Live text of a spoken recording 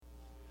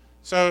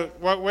So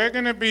what we're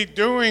going to be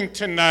doing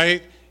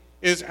tonight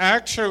is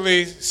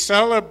actually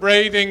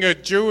celebrating a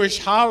Jewish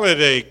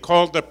holiday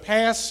called the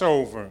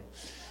Passover.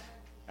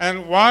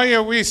 And why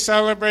are we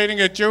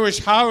celebrating a Jewish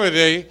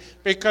holiday?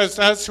 Because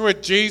that's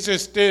what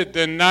Jesus did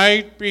the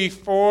night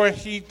before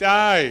he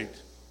died.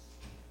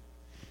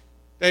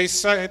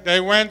 They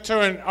went to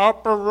an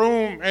upper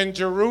room in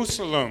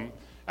Jerusalem,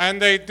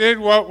 and they did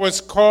what was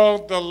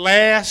called the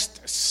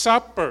Last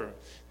Supper.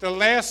 The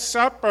Last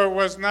Supper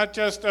was not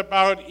just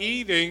about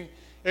eating,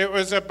 it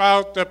was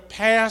about the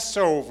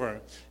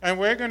Passover. And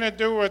we're going to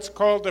do what's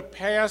called the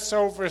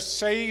Passover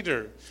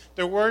Seder.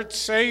 The word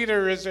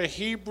Seder is a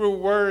Hebrew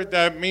word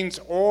that means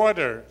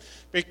order,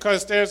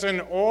 because there's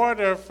an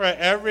order for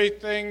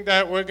everything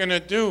that we're going to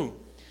do.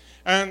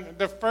 And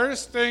the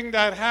first thing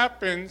that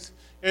happens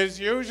is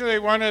usually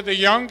one of the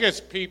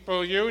youngest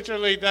people,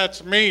 usually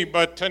that's me,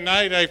 but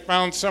tonight I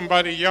found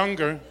somebody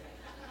younger,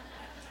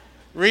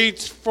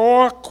 reads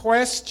 4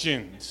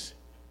 questions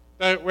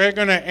that we're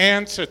going to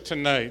answer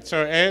tonight.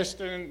 So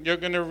Ashton, you're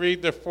going to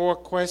read the 4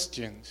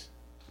 questions.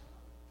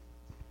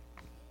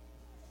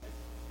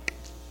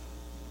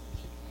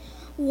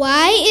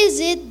 Why is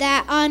it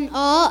that on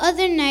all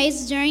other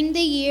nights during the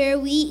year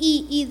we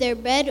eat either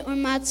bread or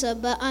matzah,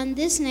 but on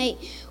this night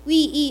we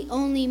eat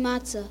only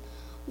matzah?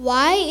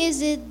 Why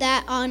is it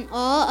that on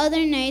all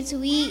other nights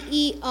we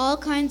eat all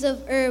kinds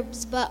of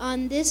herbs, but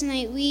on this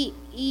night we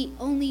eat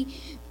only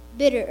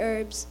bitter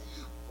herbs?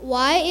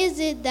 Why is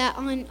it that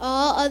on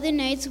all other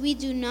nights we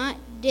do not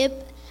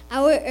dip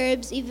our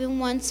herbs even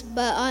once,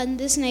 but on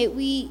this night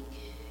we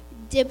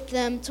dip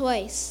them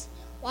twice?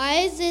 Why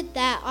is it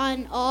that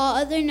on all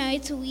other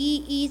nights we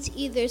eat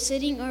either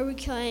sitting or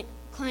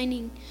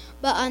reclining,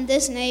 but on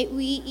this night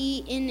we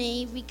eat in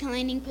a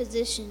reclining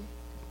position?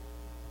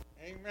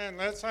 Amen.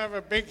 Let's have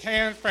a big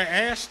hand for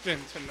Ashton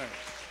tonight.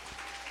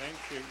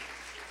 Thank you.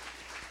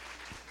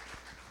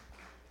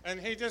 And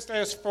he just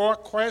asked 4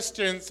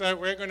 questions that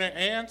we're going to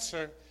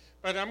answer,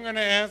 but I'm going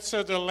to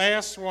answer the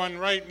last one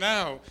right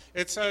now.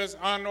 It says,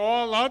 on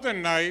all other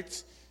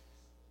nights,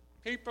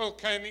 people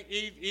can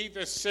eat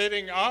either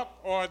sitting up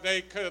or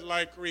they could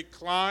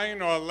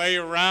recline or lay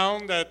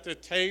around at the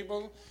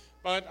table.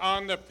 But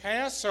on the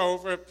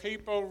Passover,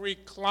 people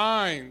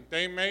reclined.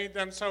 They made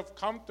themselves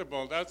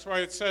comfortable. That's why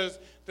it says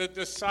the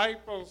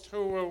disciples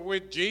who were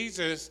with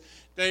Jesus,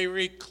 they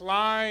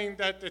reclined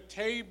at the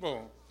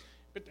table.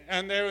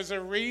 And there was a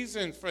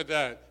reason for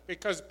that.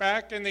 Because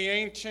back in the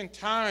ancient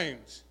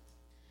times,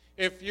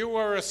 if you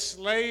were a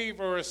slave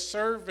or a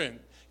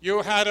servant,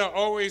 you had to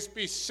always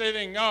be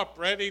sitting up,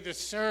 ready to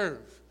serve.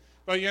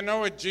 But you know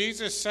what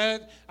Jesus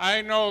said?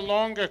 I no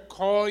longer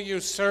call you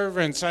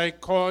servants, I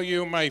call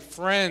you my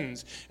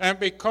friends. And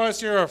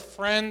because you're a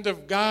friend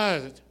of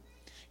God,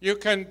 you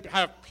can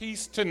have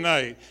peace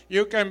tonight.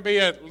 You can be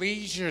at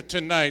leisure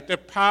tonight. The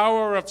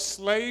power of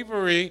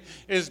slavery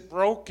is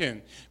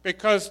broken,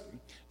 because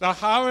the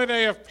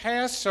holiday of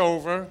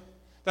Passover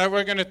that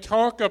we're going to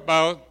talk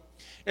about,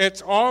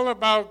 it's all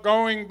about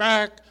going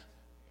back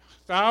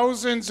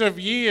thousands of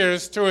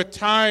years to a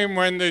time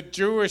when the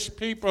Jewish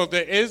people,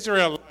 the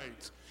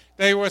Israelites,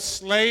 they were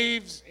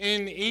slaves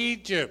in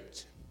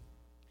Egypt.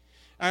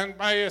 And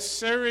by a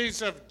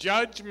series of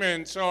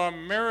judgments or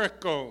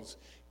miracles,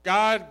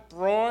 God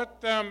brought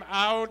them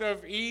out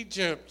of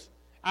Egypt,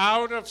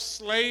 out of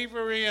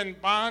slavery and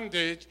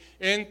bondage,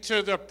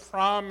 into the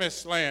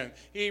promised land.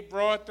 He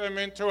brought them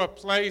into a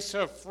place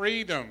of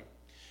freedom.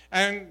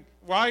 And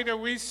why do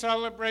we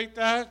celebrate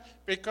that?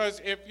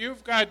 Because if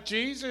you've got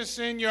Jesus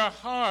in your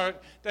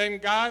heart, then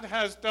God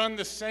has done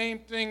the same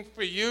thing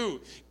for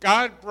you.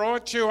 God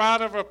brought you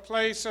out of a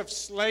place of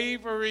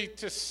slavery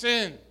to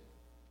sin.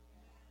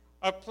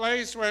 A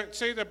place where,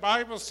 see, the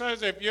Bible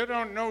says if you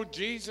don't know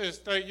Jesus,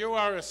 that you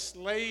are a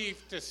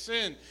slave to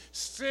sin.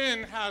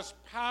 Sin has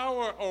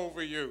power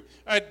over you.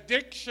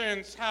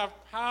 Addictions have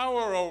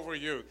power over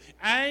you.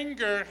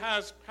 Anger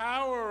has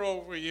power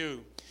over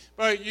you.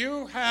 But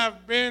you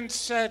have been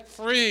set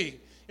free.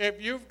 If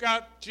you've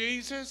got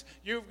Jesus,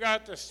 you've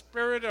got the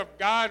Spirit of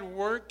God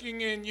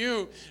working in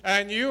you,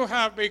 and you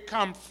have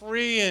become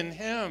free in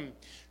Him.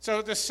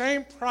 So the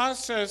same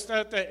process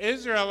that the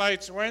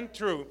Israelites went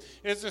through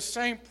is the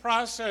same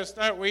process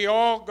that we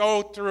all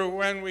go through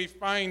when we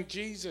find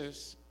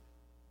Jesus.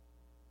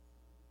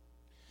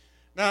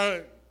 Now,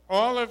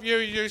 all of you,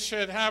 you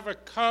should have a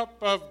cup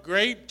of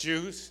grape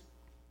juice.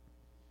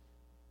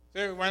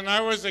 When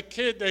I was a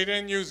kid, they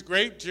didn't use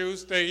grape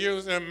juice. They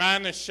used a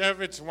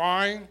Manischewitz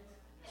wine.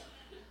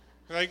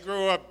 I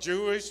grew up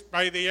Jewish.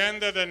 By the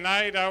end of the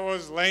night, I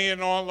was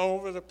laying all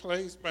over the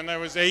place when I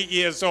was 8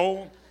 years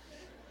old.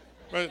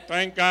 But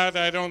thank God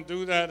I don't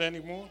do that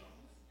anymore.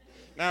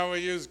 Now we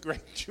use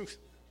grape juice.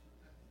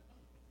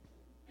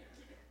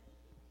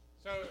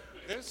 So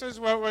this is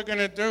what we're going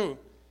to do.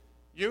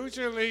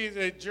 Usually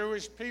the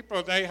Jewish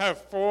people, they have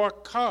 4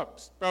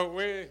 cups, but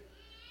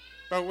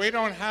we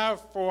don't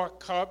have 4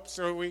 cups,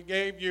 so we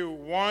gave you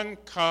 1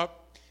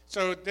 cup.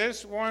 So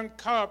this 1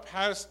 cup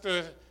has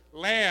to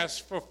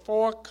last for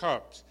 4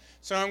 cups.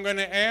 So I'm going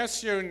to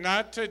ask you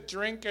not to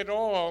drink it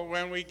all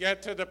when we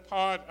get to the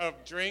part of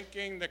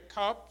drinking the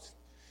cups,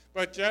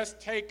 but just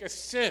take a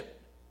sip.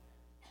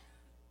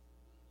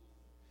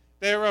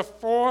 There are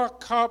 4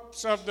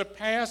 cups of the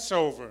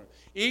Passover,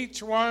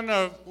 each one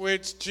of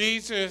which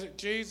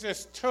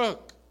Jesus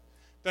took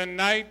the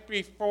night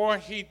before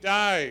he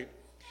died.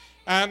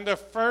 And the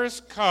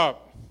first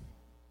cup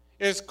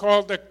is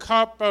called the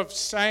cup of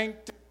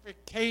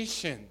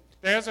sanctification.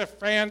 There's a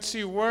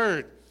fancy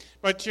word,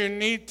 but you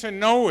need to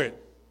know it.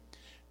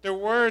 The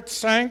word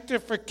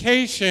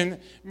sanctification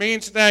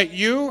means that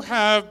you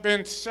have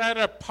been set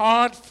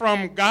apart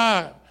from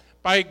God,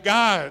 by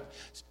God,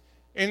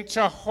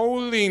 into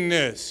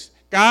holiness.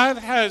 God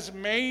has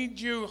made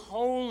you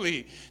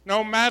holy,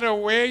 no matter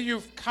where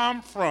you've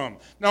come from,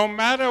 no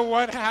matter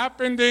what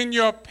happened in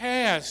your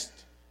past.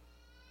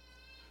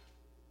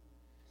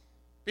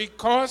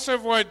 Because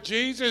of what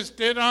Jesus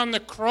did on the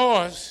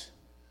cross,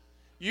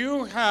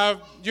 you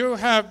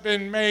have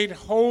been made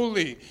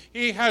holy.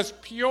 He has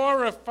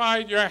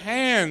purified your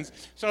hands.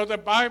 So the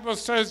Bible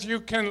says you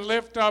can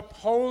lift up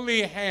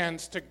holy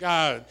hands to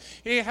God.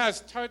 He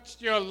has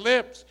touched your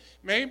lips.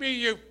 Maybe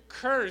you've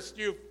cursed,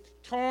 you've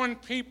torn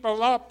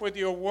people up with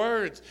your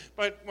words.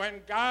 But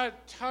when God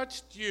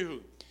touched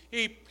you,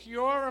 he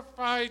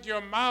purified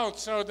your mouth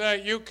so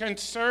that you can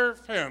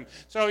serve him,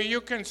 so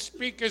you can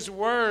speak his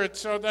word,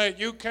 so that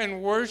you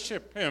can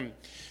worship him.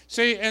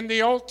 See, in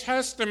the Old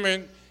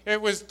Testament, it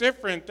was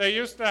different. They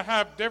used to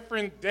have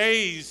different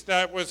days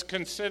that was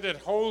considered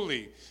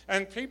holy.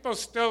 And people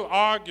still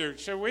argued,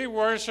 should we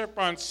worship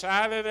on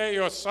Saturday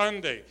or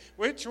Sunday?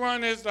 Which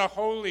one is the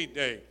holy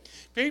day?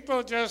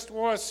 People just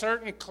wore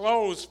certain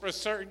clothes for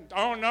certain,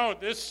 oh no,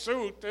 this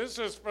suit, this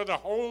is for the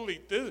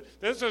holy,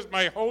 this is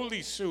my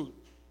holy suit.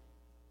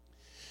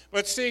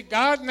 But see,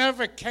 God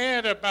never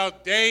cared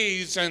about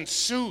days and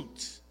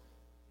suits.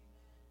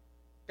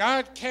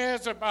 God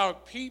cares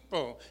about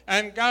people.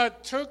 And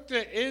God took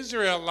the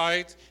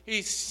Israelites,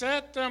 he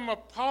set them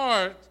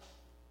apart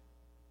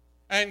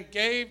and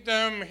gave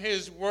them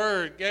his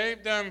word,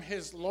 gave them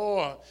his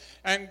law.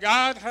 And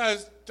God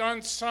has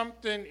done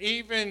something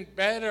even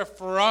better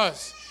for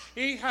us.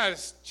 He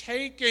has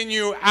taken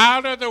you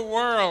out of the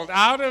world,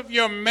 out of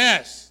your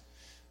mess.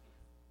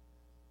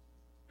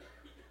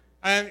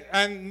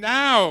 And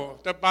now,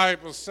 the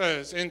Bible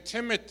says in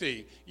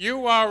Timothy,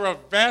 you are a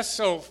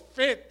vessel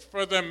fit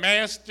for the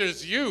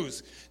master's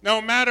use.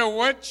 No matter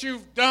what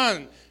you've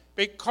done,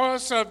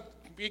 because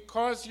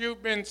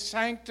you've been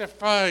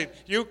sanctified,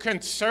 you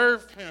can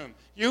serve him.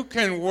 You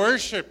can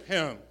worship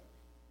him.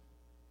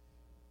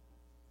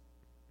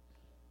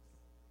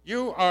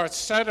 You are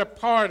set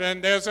apart,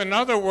 and there's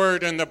another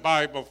word in the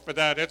Bible for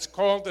that. It's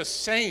called a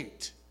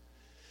saint.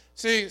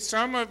 See,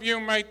 some of you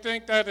might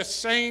think that a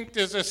saint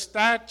is a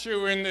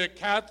statue in the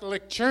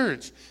Catholic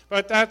Church,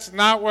 but that's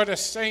not what a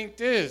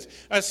saint is.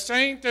 A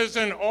saint is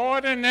an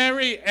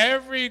ordinary,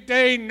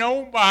 everyday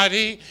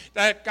nobody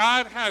that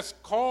God has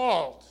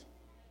called.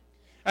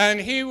 And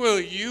he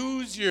will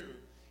use you.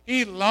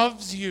 He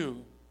loves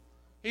you.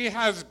 He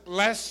has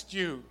blessed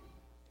you.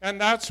 And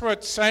that's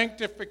what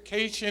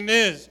sanctification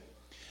is.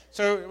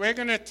 So we're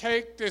going to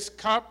take this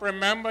cup.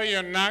 Remember,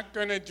 you're not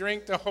going to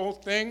drink the whole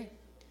thing.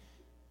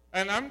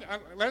 And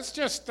let's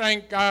just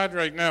thank God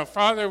right now.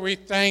 Father, we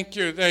thank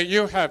you that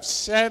you have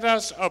set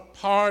us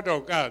apart, oh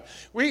God.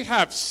 We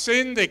have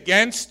sinned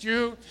against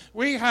you.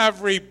 We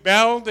have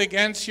rebelled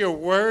against your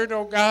word,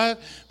 oh God.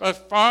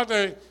 But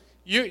Father,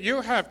 you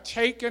have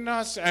taken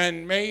us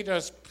and made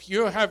us,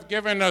 you have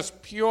given us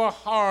pure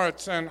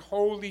hearts and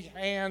holy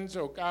hands,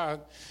 oh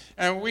God.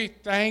 And we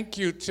thank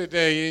you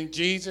today in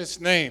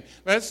Jesus' name.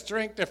 Let's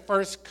drink the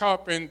first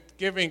cup in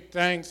giving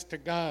thanks to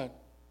God.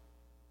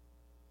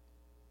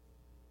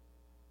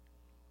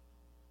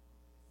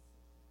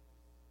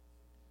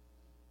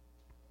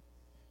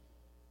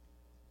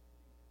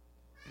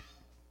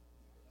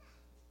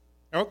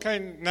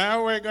 Okay,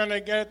 now we're going to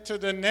get to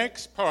the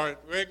next part.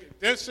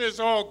 This is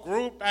all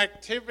group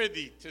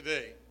activity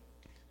today.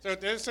 So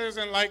this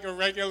isn't like a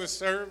regular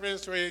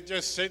service where you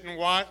just sit and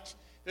watch.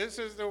 This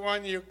is the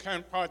one you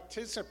can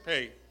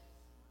participate.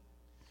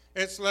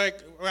 It's like,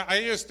 I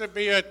used to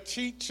be a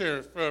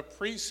teacher for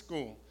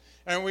preschool,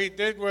 and we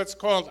did what's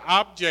called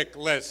object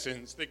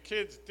lessons. The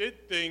kids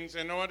did things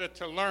in order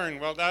to learn.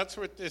 Well, that's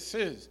what this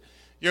is.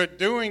 You're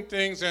doing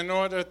things in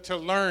order to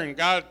learn.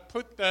 God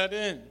put that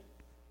in.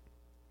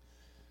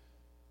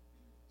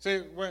 See,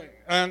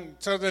 and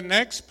so the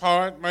next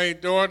part, my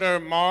daughter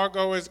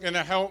Margot is going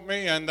to help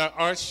me, and the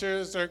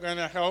ushers are going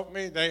to help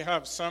me. They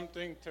have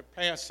something to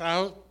pass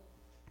out.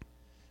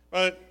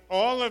 But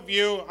all of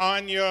you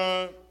on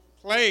your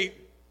plate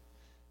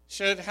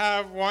should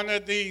have one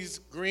of these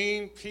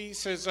green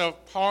pieces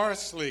of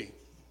parsley.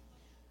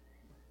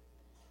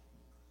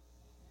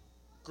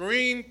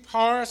 Green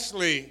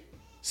parsley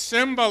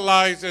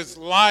symbolizes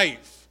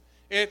life.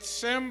 It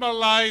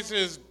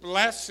symbolizes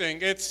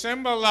blessing. It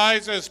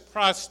symbolizes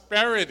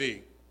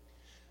prosperity.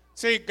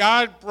 See,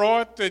 God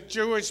brought the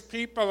Jewish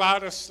people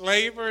out of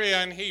slavery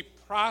and he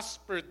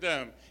prospered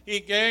them. He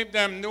gave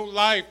them new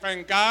life,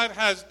 and God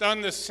has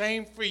done the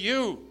same for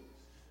you,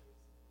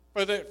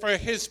 for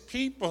his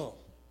people.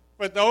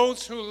 For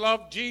those who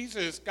love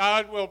Jesus,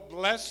 God will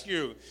bless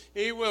you.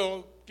 He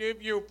will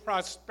give you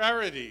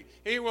prosperity.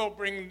 He will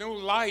bring new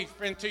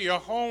life into your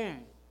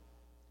home.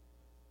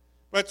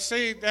 But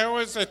see, there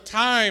was a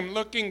time,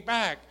 looking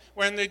back,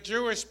 when the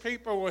Jewish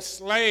people were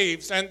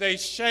slaves and they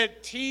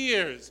shed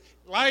tears.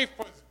 Life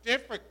was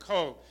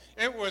difficult.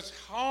 It was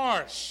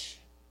harsh.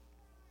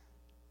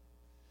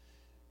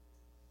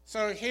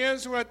 So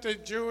here's what the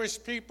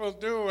Jewish people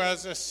do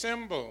as a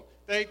symbol.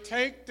 They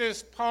take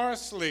this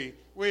parsley,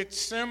 which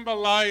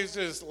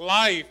symbolizes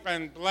life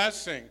and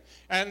blessing,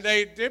 and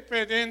they dip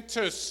it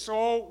into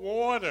salt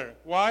water.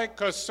 Why?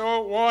 Because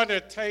salt water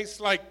tastes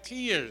like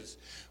tears.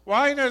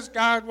 Why does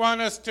God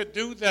want us to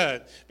do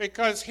that?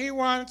 Because he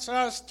wants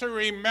us to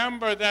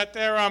remember that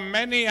there are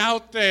many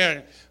out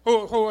there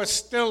who are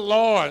still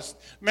lost.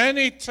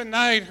 Many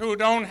tonight who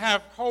don't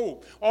have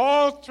hope.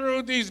 All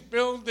through these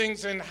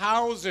buildings and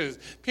houses.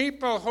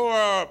 People who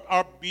are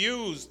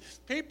abused.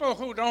 People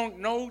who don't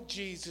know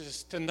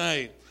Jesus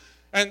tonight.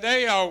 And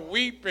they are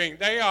weeping.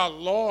 They are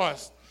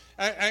lost.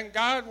 And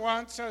God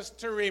wants us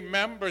to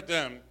remember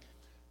them.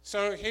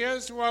 So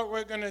here's what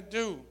we're going to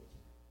do.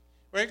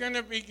 We're going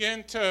to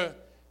begin to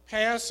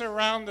pass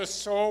around the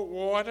salt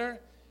water,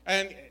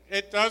 and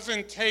it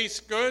doesn't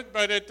taste good,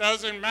 but it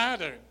doesn't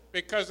matter,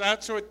 because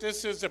that's what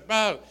this is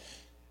about.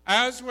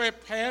 As we're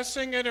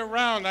passing it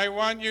around, I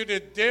want you to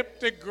dip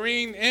the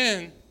green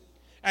in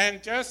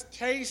and just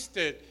taste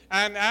it.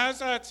 And as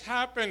that's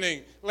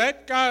happening,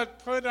 let God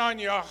put on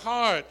your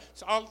heart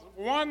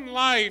one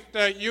life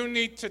that you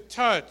need to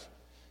touch.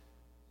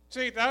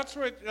 See, that's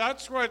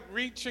what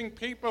reaching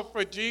people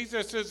for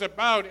Jesus is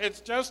about. It's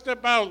just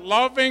about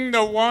loving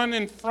the one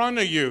in front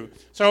of you.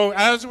 So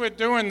as we're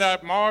doing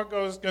that,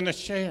 Margot's going to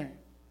share.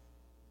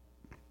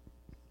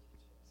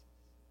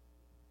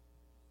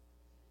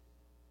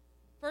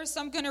 First,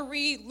 I'm going to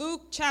read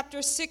Luke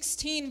chapter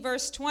 16,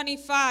 verse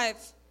 25.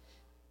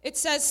 It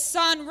says,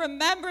 "Son,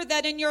 remember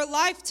that in your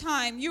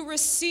lifetime you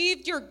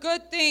received your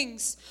good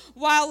things,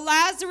 while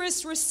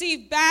Lazarus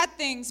received bad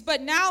things. But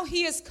now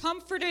he is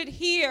comforted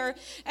here,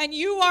 and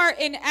you are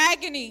in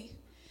agony."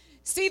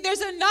 See,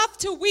 there's enough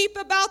to weep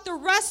about the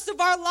rest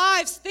of our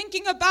lives,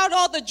 thinking about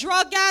all the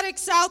drug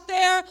addicts out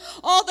there,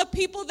 all the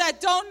people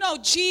that don't know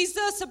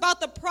Jesus,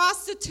 about the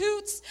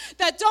prostitutes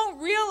that don't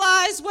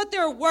realize what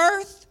they're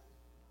worth.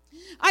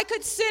 I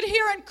could sit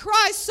here and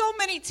cry so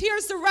many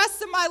tears the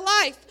rest of my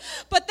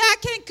life, but that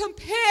can't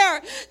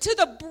compare to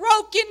the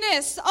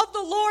brokenness of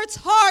the Lord's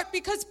heart,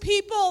 because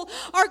people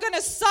are going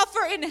to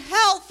suffer in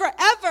hell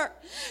forever.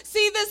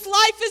 See, this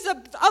life is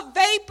a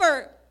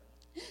vapor.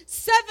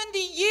 70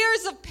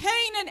 years of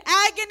pain and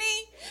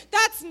agony,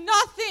 that's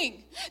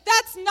nothing.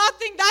 That's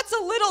nothing. That's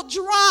a little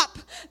drop,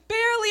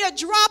 barely a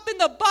drop in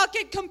the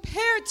bucket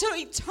compared to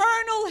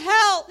eternal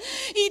hell,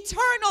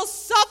 eternal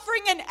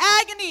suffering and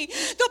agony,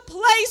 the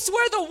place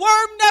where the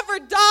worm never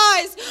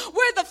dies,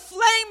 where the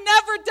flame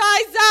never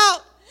dies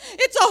out.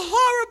 It's a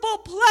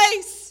horrible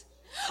place.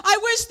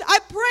 I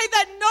pray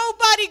that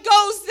nobody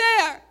goes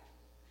there.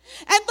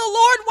 And the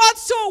Lord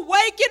wants to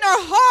awaken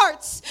our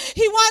hearts.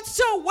 He wants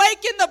to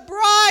awaken the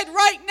bride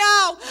right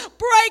now.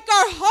 Break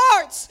our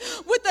hearts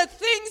with the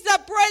things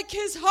that break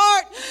his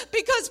heart,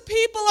 because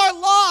people are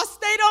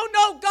lost. They don't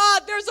know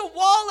God. There's a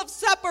wall of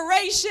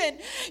separation.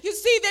 You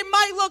see, they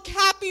might look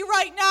happy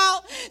right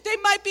now. They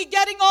might be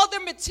getting all their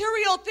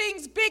material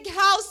things, big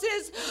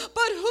houses,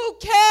 but who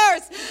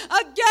cares?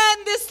 Again,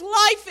 this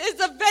life is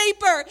a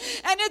vapor,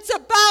 and it's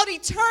about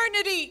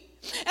eternity.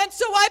 And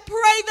so I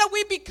pray that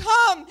we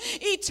become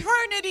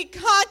eternity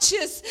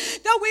conscious,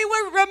 that we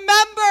will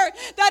remember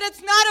that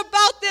it's not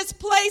about this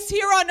place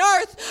here on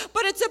earth,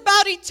 but it's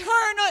about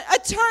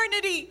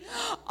eternity.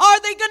 Are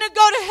they going to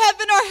go to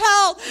heaven or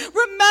hell?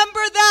 Remember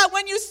that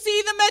when you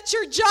see them at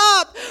your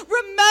job.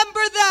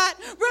 Remember that.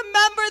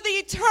 Remember the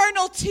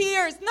eternal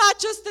tears, not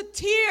just the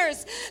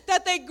tears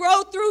that they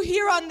grow through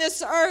here on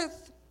this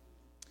earth.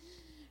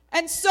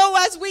 And so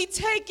as we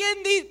take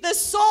in the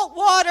salt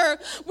water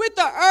with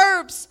the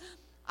herbs,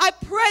 I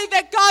pray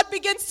that God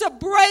begins to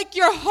break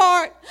your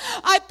heart.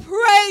 I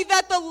pray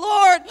that the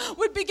Lord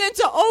would begin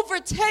to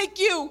overtake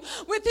you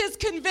with his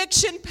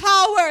conviction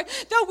power,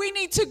 that we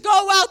need to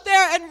go out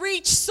there and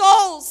reach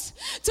souls,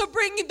 to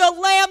bring the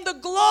Lamb the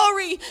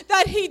glory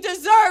that he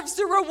deserves,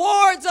 the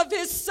rewards of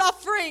his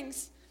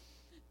sufferings.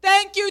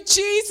 Thank you,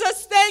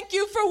 Jesus. Thank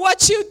you for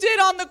what you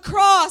did on the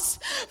cross.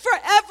 For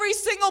every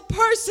single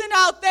person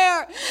out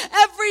there,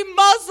 every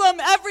Muslim,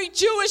 every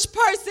Jewish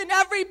person,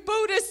 every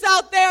Buddhist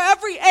out there,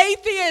 every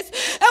atheist.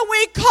 And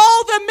we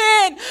call them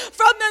in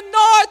from the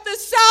north, the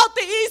south,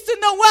 the east, and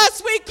the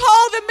west. We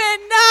call them in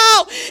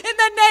now in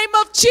the name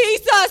of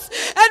Jesus.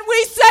 And we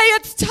say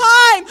it's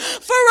time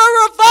for a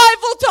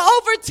revival to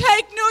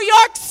overtake New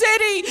York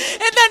City.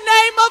 In the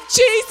name of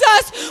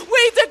Jesus,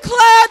 we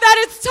declare that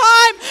it's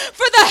time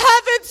for the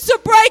heavens to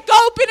break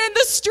open in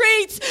the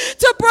streets,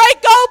 to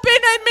break open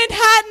in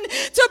Manhattan,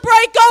 to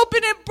break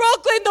open in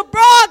Brooklyn, the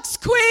Bronx,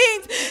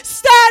 Queens,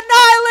 Staten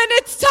Island.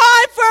 It's time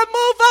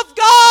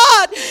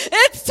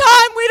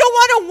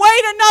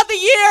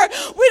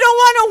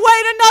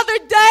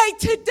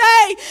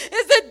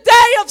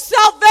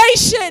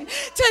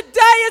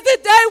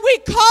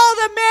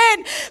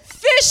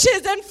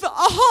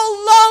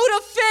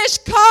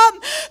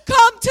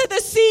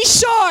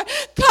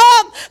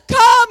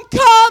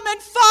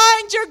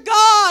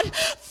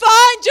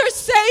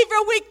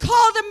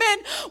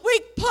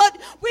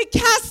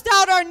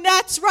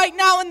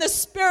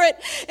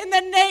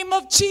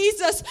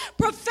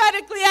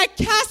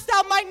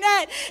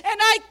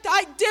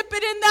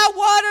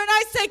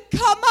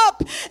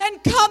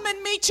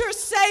and meet your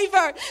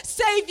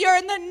Savior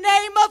in the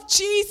name of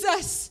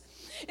Jesus.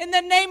 In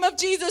the name of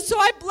Jesus. So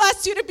I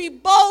bless you to be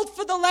bold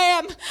for the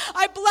Lamb.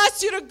 I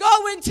bless you to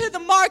go into the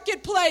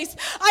marketplace.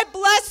 I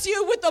bless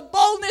you with the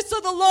boldness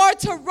of the Lord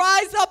to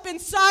rise up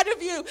inside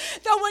of you.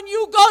 That when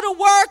you go to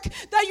work,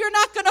 that you're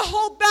not going to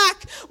hold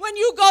back. When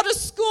you go to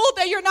school,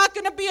 that you're not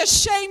going to be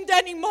ashamed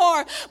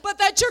anymore. But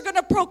that you're going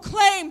to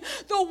proclaim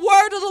the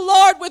word of the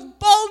Lord with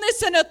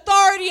boldness and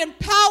authority and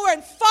power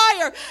and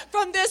fire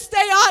from this day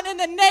on in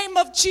the name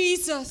of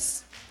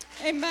Jesus.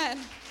 Amen.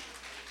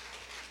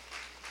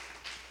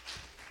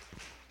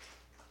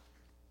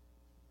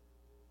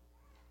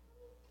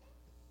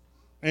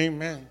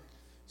 Amen.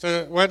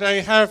 So what I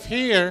have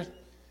here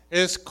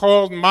is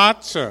called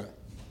matzah.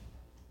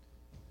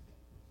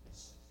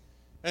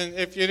 And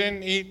if you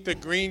didn't eat the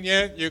green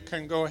yet, you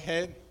can go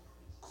ahead.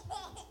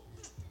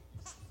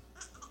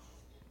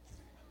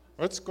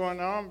 What's going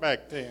on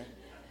back there?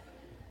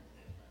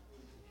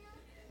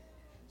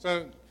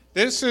 So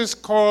this is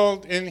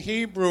called in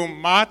Hebrew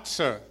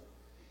matzah.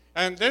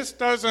 And this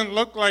doesn't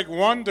look like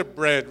Wonder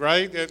Bread,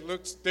 right? It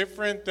looks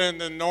different than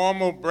the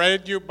normal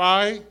bread you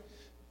buy.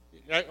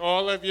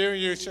 All of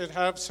you should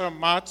have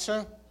some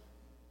matzah.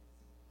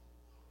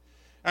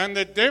 And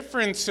the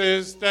difference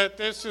is that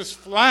this is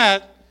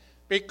flat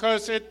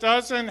because it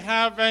doesn't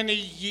have any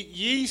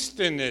yeast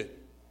in it.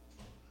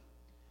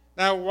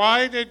 Now,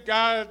 why did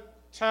God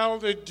tell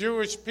the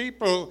Jewish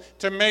people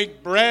to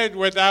make bread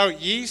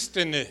without yeast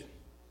in it?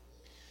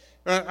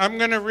 I'm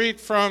going to read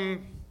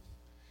from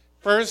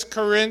 1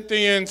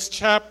 Corinthians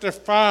chapter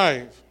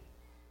 5,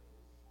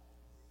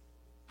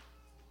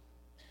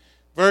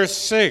 verse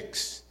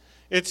 6.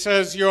 It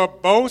says, your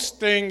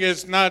boasting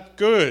is not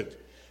good.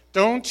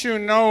 Don't you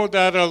know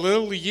that a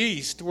little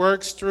yeast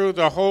works through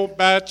the whole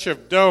batch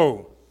of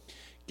dough?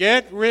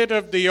 Get rid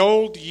of the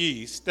old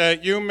yeast,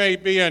 that you may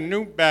be a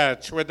new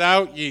batch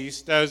without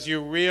yeast, as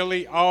you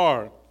really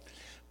are.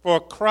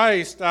 For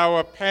Christ,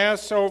 our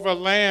Passover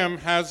lamb,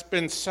 has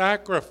been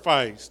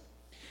sacrificed.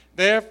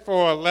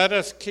 Therefore, let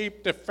us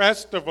keep the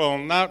festival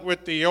not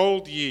with the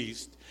old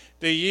yeast,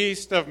 the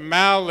yeast of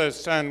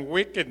malice and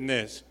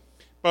wickedness,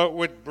 but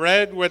with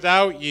bread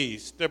without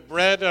yeast, the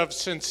bread of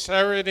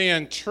sincerity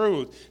and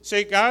truth.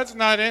 See, God's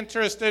not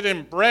interested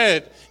in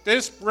bread.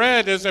 This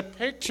bread is a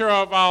picture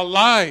of our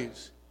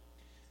lives.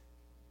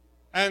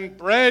 And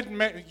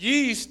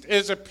yeast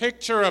is a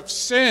picture of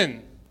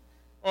sin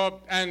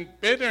and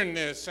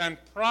bitterness and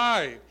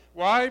pride.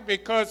 Why?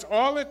 Because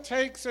all it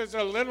takes is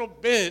a little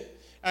bit,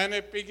 and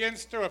it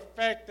begins to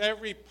affect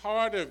every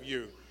part of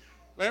you.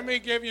 Let me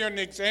give you an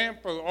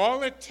example.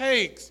 All it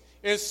takes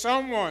is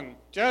someone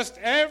just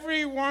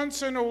every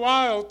once in a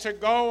while to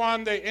go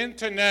on the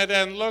internet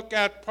and look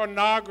at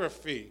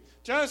pornography.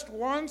 Just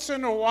once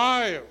in a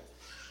while.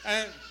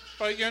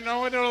 But you know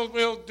what it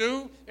will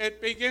do?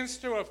 It begins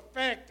to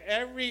affect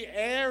every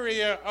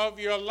area of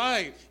your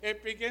life.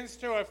 It begins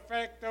to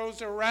affect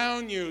those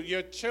around you,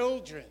 your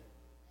children.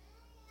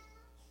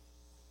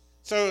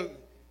 So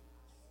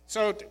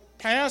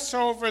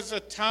Passover is a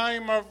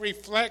time of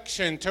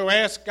reflection to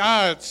ask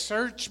God,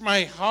 search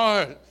my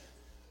heart.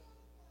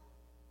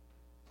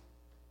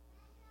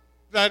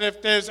 That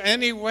if there's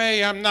any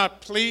way I'm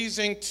not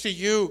pleasing to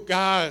you,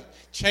 God,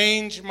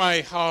 change my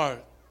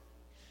heart.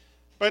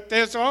 But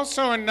there's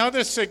also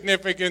another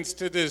significance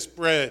to this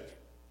bread.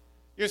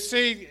 You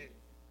see,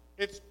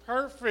 it's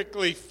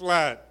perfectly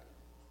flat,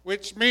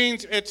 which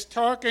means it's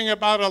talking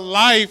about a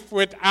life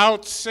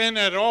without sin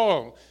at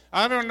all.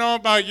 I don't know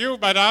about you,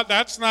 but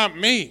that's not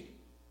me.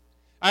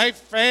 I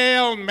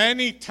failed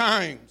many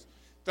times.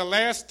 The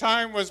last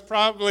time was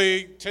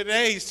probably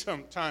today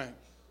sometime.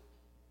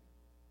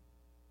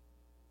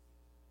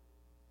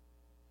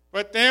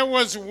 But there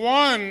was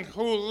one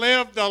who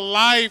lived a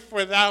life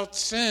without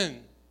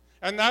sin.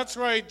 And that's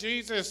why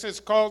Jesus is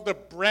called the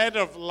bread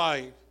of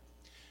life.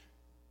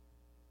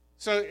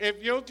 So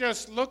if you'll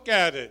just look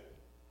at it,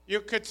 you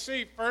could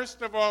see,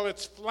 first of all,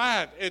 it's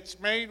flat. It's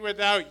made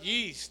without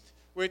yeast,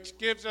 which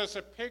gives us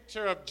a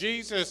picture of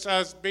Jesus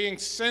as being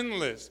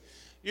sinless.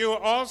 You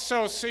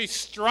also see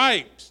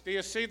stripes. Do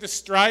you see the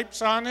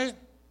stripes on it?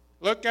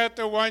 Look at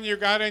the one you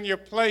got in your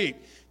plate.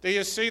 Do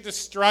you see the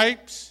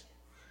stripes?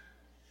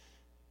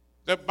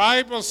 The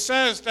Bible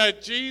says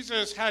that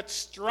Jesus had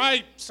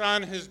stripes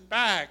on his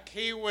back.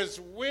 He was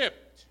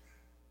whipped.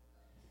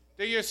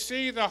 Do you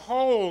see the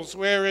holes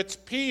where it's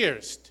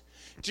pierced?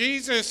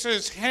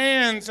 Jesus'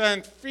 hands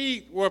and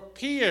feet were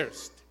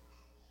pierced.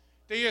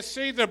 Do you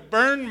see the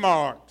burn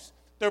marks?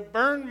 The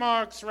burn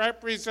marks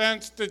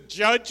represents the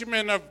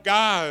judgment of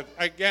God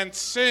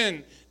against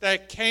sin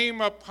that came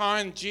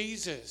upon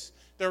Jesus,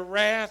 the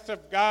wrath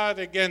of God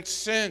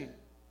against sin.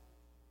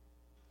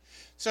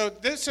 So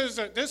this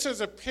is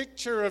a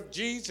picture of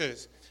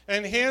Jesus.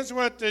 And here's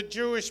what the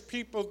Jewish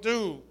people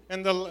do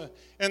in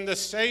the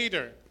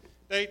Seder.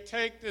 They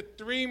take the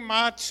three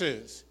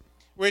matzahs,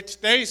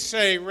 which they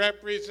say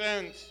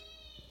represent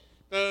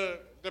the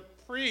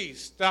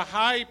priests, the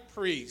high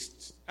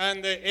priests,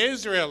 and the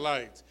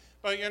Israelites.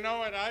 But you know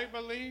what I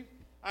believe?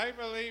 I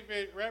believe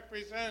it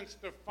represents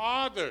the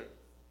Father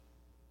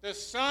the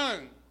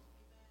Son,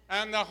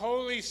 and the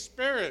Holy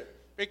Spirit,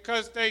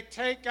 because they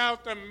take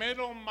out the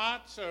middle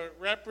matzah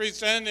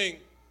representing,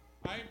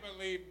 I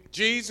believe,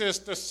 Jesus,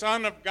 the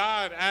Son of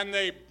God, and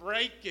they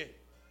break it.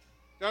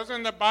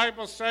 Doesn't the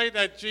Bible say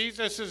that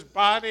Jesus'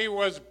 body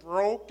was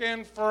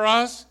broken for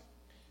us?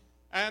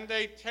 And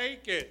they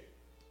take it,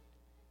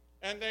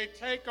 and they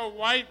take a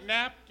white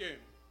napkin,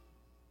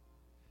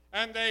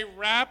 and they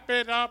wrap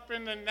it up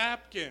in the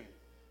napkin.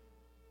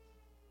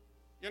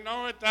 You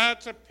know what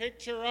that's a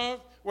picture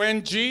of?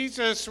 When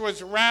Jesus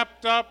was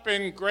wrapped up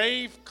in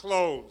grave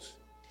clothes.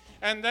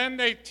 And then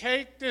they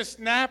take this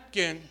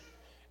napkin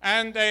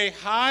and they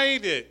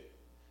hide it,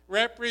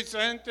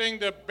 representing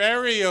the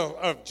burial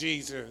of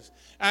Jesus.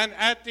 And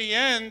at the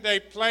end, they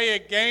play a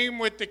game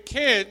with the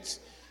kids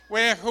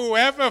where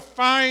whoever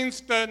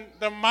finds the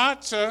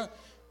matzah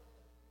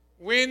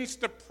wins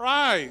the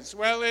prize.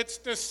 Well, it's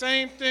the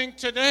same thing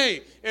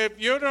today.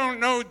 If you don't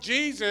know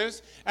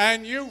Jesus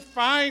and you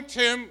find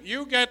him,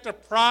 you get the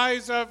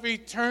prize of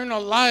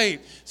eternal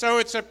life. So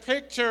it's a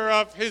picture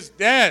of his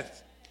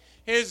death,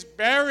 his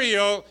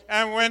burial,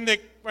 and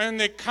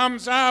when it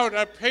comes out,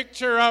 a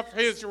picture of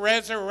his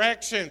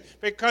resurrection,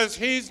 because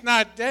he's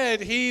not dead,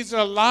 he's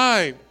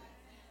alive.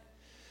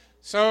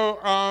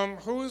 So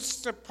who's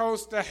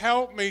supposed to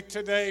help me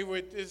today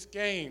with this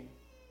game?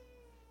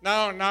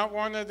 No, not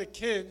one of the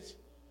kids.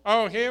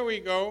 Oh, here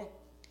we go.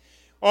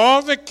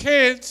 All the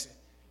kids,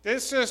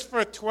 this is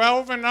for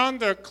 12 and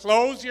under.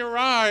 Close your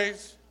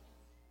eyes,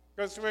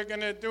 because we're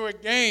going to do a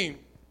game.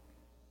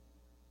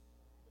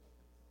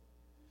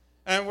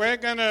 And we're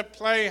going to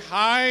play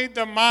hide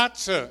the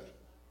matzah.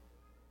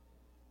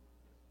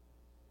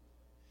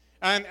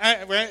 And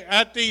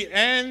at the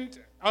end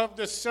of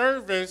the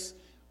service,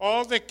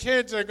 all the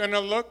kids are going to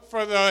look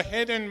for the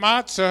hidden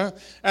matzah,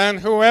 and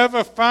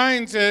whoever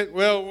finds it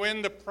will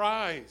win the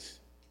prize.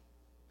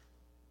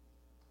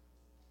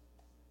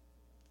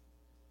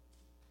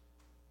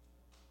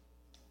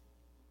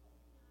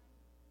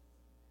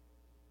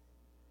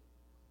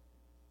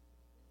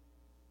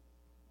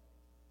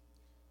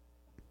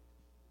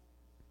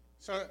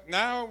 So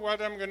now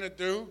what I'm going to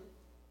do,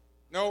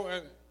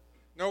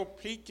 no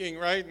peeking,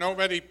 right?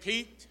 Nobody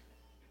peeked.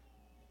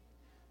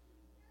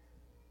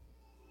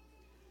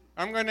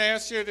 I'm going to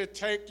ask you to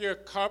take your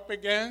cup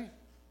again,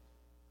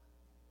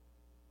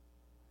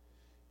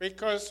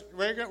 because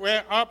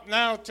we're up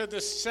now to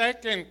the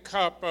second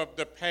cup of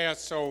the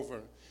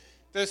Passover.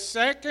 The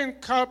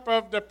second cup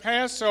of the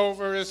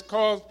Passover is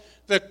called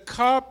the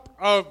cup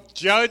of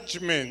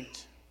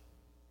judgment.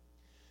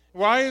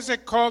 Why is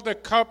it called the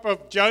cup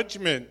of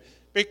judgment?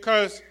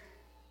 Because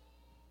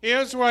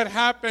here's what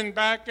happened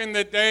back in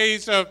the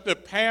days of the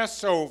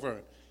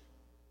Passover.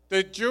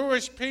 The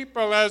Jewish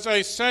people, as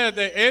I said,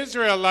 the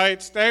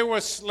Israelites, they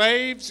were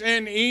slaves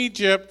in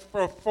Egypt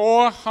for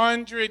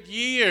 400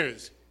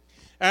 years.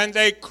 And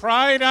they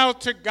cried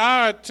out to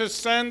God to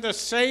send a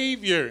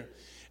Savior.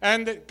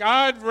 And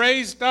God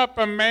raised up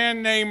a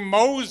man named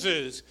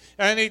Moses.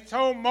 And he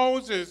told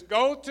Moses,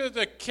 go to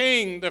the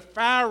king, the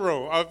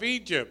Pharaoh of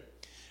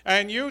Egypt,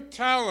 and you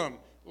tell him,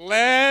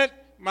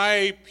 let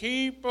my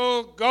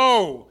people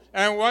go.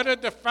 And what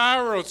did the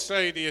Pharaoh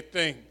say, do you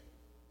think?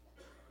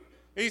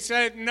 He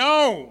said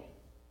no.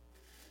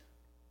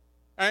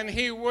 And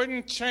he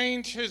wouldn't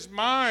change his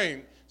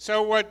mind.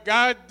 So what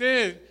God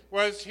did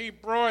was he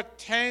brought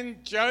 10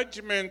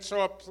 judgments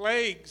or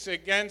plagues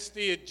against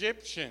the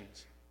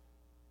Egyptians.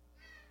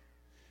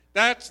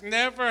 That's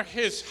never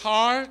his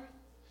heart.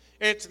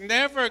 It's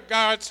never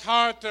God's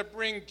heart to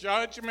bring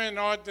judgment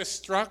or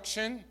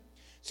destruction.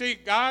 See,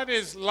 God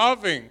is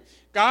loving.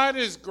 God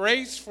is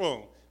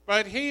graceful.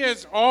 But he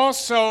is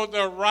also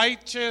the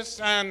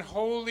righteous and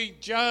holy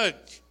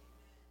judge.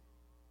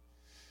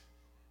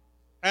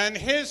 And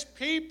his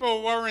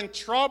people were in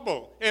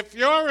trouble. If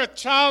you're a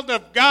child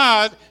of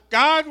God,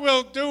 God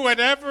will do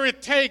whatever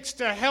it takes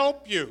to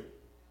help you.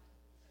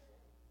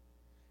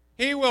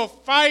 He will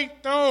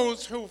fight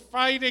those who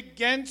fight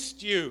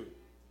against you.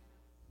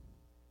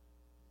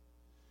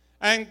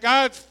 And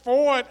God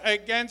fought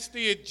against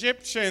the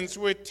Egyptians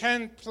with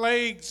 10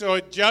 plagues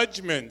or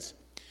judgments.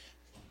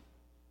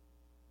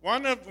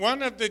 One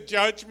of the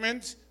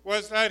judgments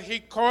was that he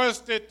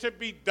caused it to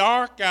be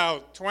dark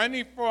out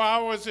 24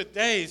 hours a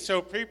day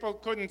so people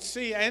couldn't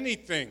see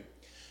anything.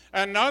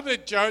 Another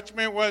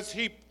judgment was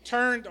he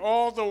turned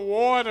all the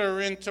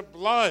water into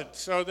blood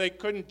so they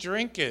couldn't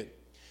drink it.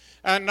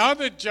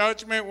 Another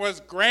judgment was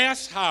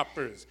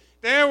grasshoppers.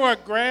 There were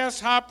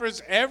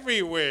grasshoppers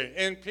everywhere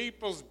in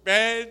people's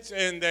beds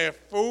and their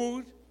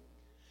food.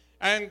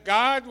 And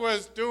God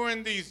was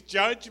doing these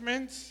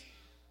judgments.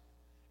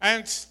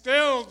 And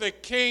still the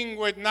king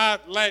would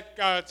not let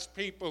God's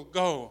people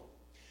go.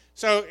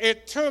 So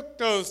it took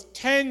those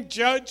 10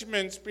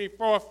 judgments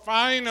before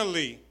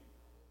finally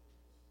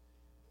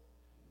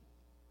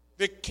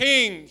the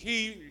king,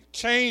 he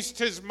changed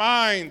his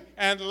mind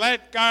and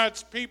let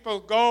God's people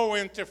go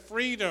into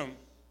freedom.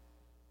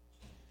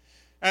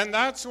 And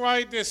that's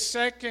why this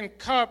second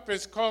cup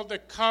is called the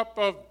cup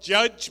of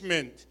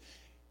judgment.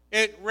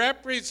 It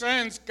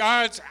represents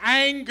God's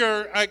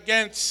anger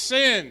against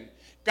sin,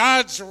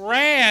 God's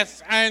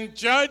wrath and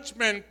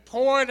judgment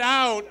poured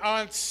out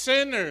on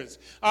sinners,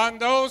 on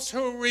those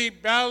who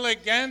rebel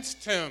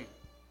against him.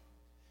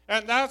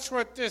 And that's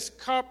what this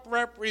cup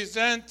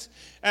represents.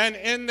 And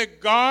in the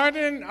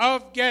Garden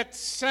of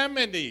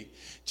Gethsemane,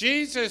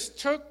 Jesus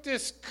took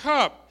this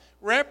cup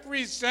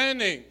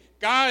representing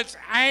God's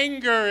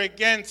anger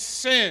against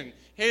sin,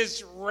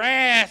 his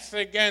wrath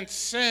against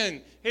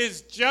sin,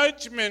 his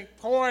judgment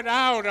poured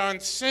out on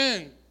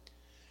sin.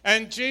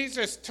 And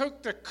Jesus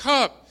took the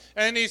cup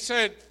and he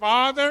said,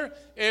 Father,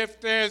 if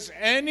there's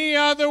any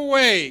other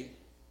way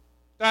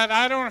that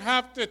I don't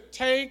have to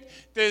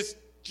take this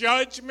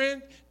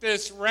judgment,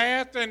 this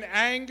wrath and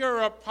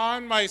anger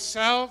upon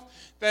myself,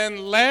 then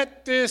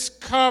let this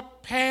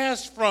cup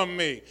pass from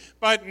me.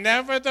 But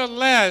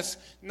nevertheless,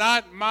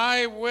 not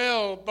my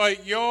will,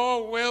 but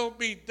your will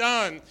be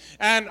done.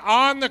 And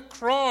on the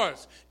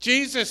cross,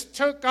 Jesus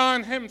took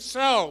on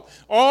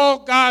himself all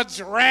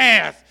God's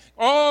wrath,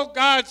 all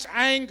God's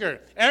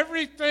anger,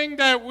 everything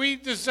that we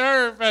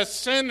deserve as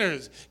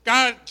sinners,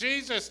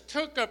 Jesus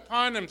took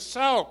upon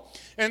himself.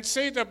 And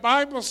see, the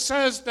Bible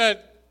says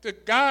that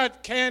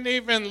God can't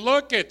even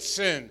look at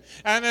sin.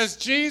 And as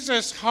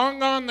Jesus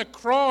hung on the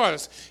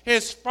cross,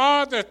 his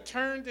Father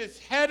turned his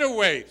head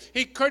away.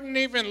 He couldn't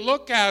even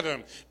look at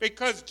him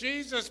because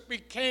Jesus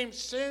became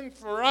sin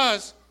for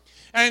us.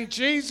 And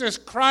Jesus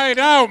cried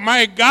out,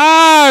 my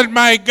God,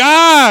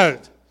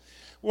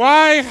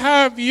 why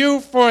have you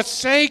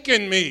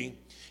forsaken me?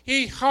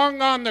 He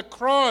hung on the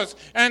cross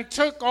and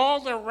took all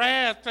the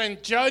wrath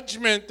and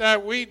judgment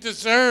that we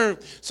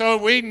deserve so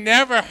we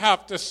never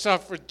have to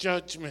suffer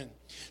judgment,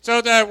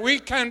 so that we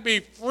can be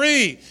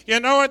free.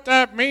 You know what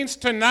that means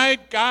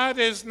tonight? God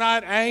is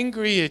not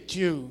angry at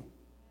you.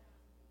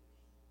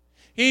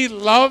 He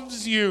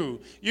loves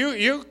you.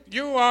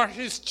 You are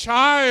his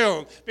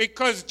child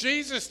because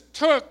Jesus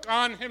took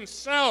on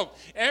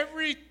himself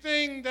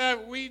everything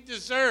that we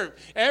deserve,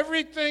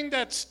 everything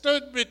that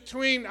stood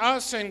between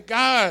us and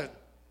God.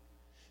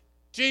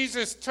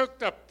 Jesus took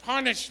the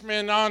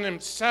punishment on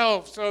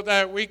himself so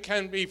that we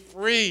can be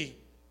free.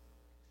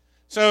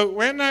 So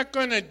we're not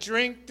going to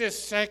drink this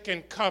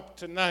second cup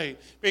tonight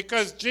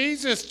because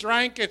Jesus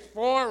drank it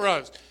for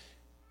us.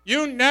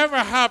 You never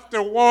have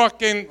to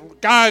walk in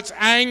God's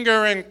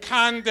anger and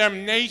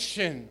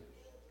condemnation.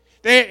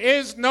 There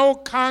is no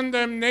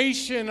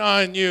condemnation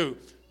on you.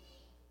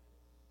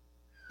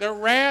 The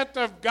wrath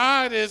of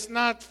God is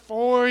not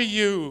for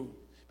you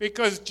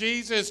because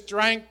Jesus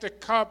drank the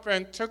cup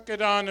and took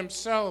it on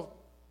himself.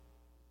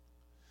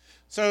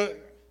 So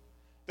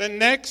the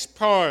next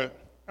part,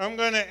 I'm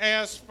going to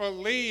ask for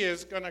Lee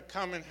is going to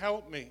come and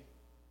help me.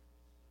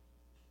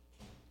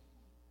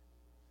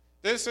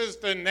 This is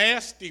the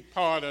nasty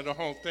part of the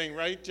whole thing,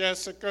 right,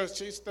 Jessica?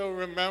 She still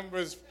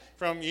remembers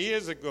from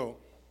years ago.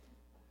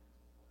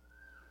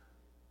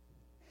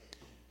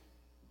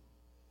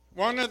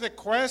 One of the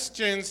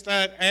questions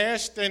that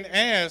Ashton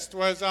asked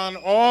was, on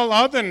all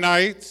other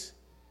nights,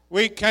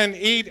 we can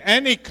eat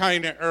any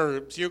kind of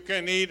herbs. You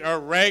can eat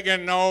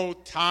oregano,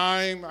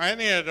 thyme,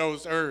 any of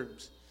those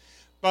herbs.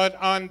 But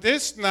on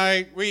this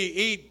night, we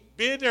eat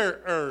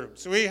bitter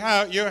herbs. You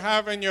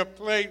have in your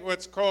plate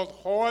what's called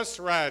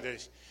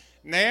horseradish.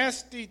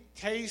 Nasty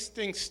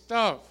tasting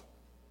stuff.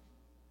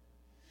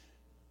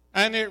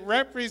 And it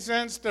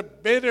represents the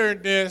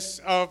bitterness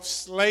of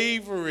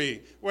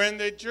slavery. When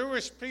the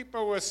Jewish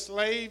people were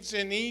slaves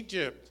in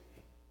Egypt,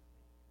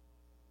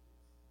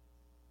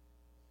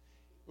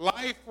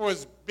 life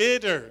was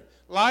bitter.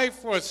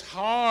 Life was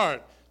hard.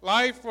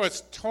 Life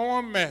was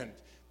torment.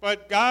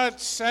 But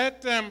God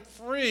set them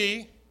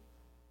free.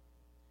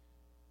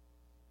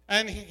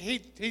 And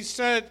he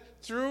said,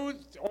 through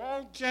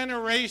all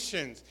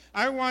generations,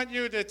 I want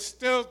you to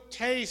still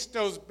taste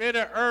those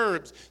bitter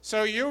herbs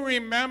so you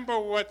remember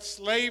what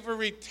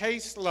slavery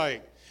tastes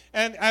like.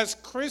 And as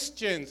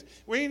Christians,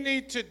 we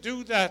need to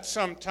do that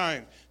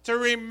sometime, to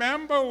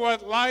remember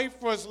what life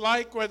was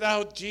like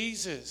without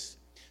Jesus.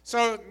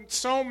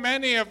 So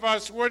many of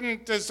us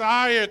wouldn't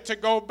desire to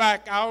go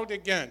back out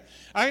again.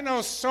 I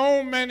know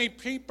so many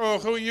people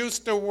who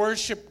used to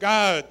worship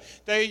God.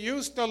 They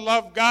used to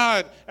love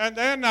God, and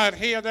they're not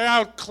here. They're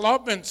out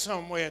clubbing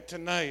somewhere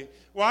tonight.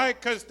 Why?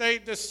 Because they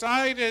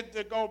decided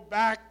to go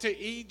back to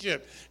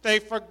Egypt. They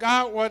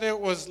forgot what it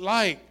was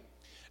like.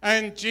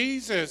 And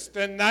Jesus,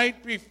 the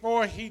night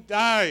before he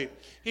died,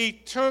 he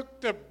took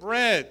the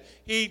bread,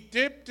 he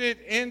dipped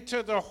it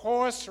into the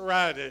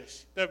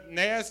horseradish, the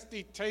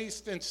nasty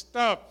tasting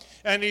stuff,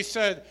 and he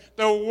said,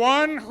 the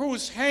one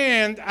whose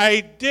hand I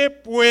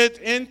dip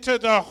with into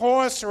the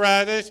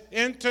horseradish,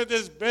 into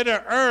this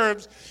bitter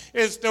herbs,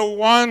 is the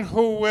one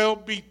who will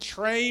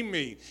betray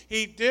me.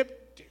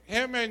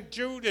 Him and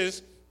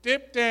Judas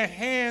dipped their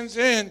hands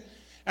in,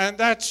 and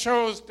that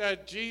shows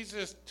that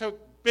Jesus took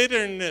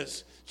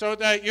bitterness so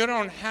that you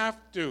don't have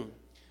to.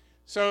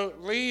 So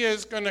Lee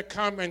is going to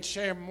come and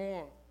share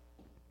more.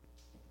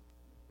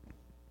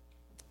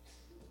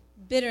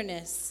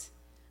 Bitterness.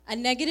 a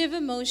negative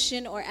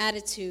emotion or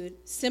attitude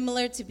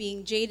similar to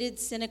being jaded,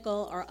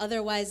 cynical, or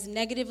otherwise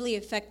negatively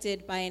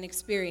affected by an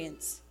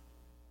experience.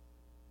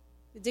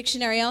 The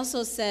dictionary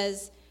also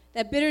says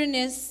that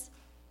bitterness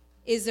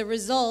is a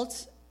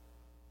result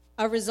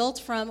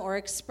from or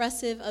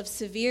expressive of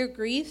severe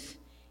grief,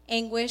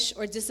 anguish,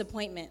 or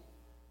disappointment.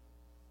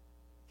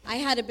 I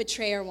had a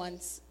betrayer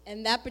once,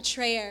 and that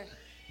betrayer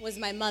was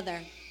my mother.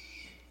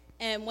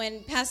 And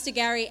when Pastor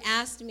Gary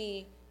asked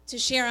me to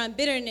share on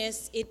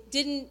bitterness, it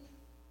didn't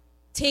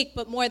take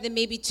but more than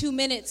maybe 2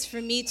 minutes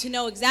for me to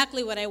know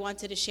exactly what I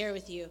wanted to share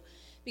with you.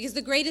 Because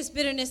the greatest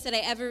bitterness that I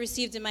ever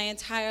received in my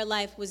entire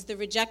life was the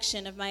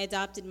rejection of my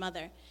adopted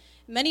mother.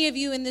 Many of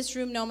you in this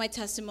room know my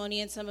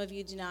testimony, and some of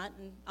you do not,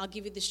 and I'll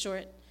give you the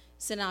short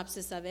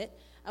synopsis of it.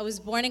 I was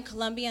born in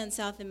Colombia in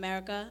South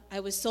America.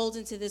 I was sold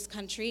into this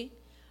country.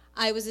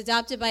 I was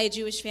adopted by a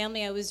Jewish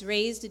family. I was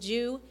raised a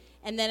Jew,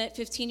 and then at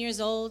 15 years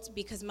old,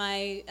 because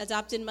my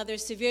adopted mother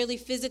severely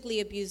physically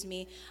abused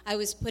me, I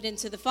was put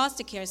into the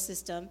foster care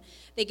system.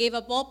 They gave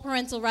up all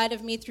parental right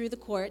of me through the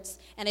courts,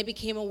 and I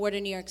became a ward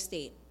of New York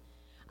State.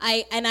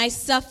 I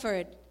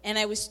suffered, and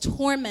I was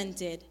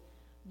tormented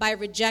by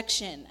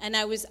rejection, and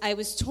I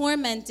was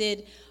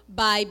tormented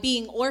by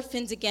being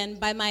orphaned again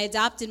by my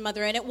adopted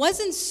mother. And it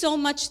wasn't so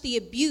much the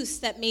abuse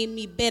that made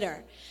me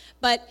bitter,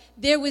 but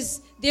there was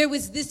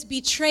this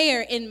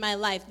betrayer in my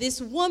life,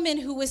 this woman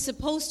who was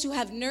supposed to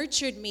have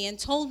nurtured me and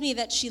told me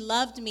that she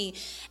loved me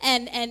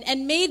and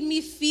made me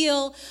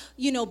feel,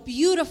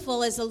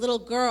 beautiful as a little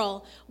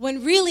girl,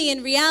 when really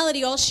in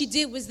reality all she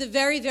did was the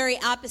very, very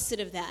opposite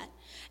of that.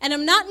 And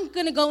I'm not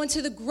going to go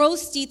into the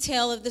gross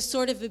detail of the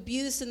sort of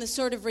abuse and the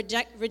sort of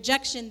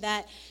rejection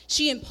that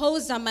she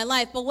imposed on my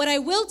life. But what I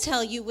will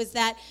tell you was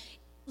that,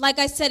 like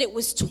I said, it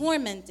was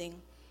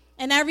tormenting.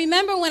 And I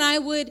remember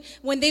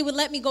when they would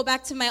let me go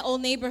back to my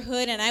old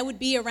neighborhood and I would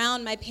be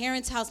around my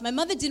parents' house. My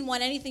mother didn't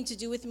want anything to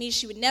do with me.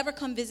 She would never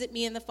come visit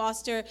me at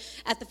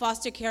the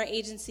foster care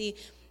agency.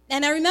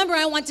 And I remember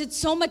I wanted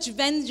so much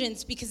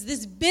vengeance because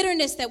this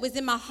bitterness that was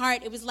in my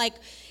heart, it was like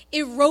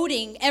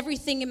eroding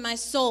everything in my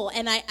soul.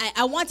 And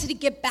I wanted to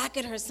get back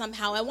at her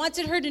somehow. I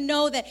wanted her to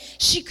know that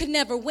she could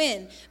never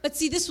win. But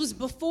see, this was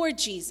before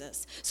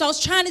Jesus. So I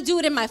was trying to do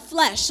it in my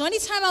flesh. So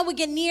anytime I would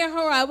get near her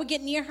or I would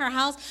get near her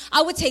house,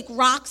 I would take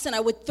rocks and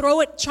I would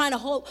throw it, trying to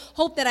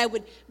hope that I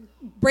would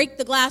break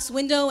the glass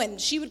window, and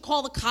she would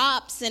call the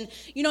cops. And,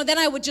 then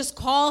I would just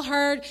call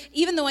her,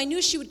 even though I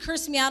knew she would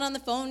curse me out on the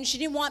phone. She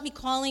didn't want me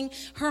calling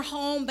her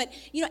home. But,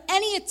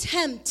 any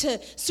attempt to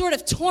sort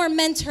of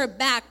torment her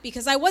back,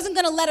 because I wasn't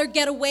going to let her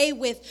get away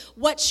with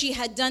what she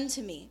had done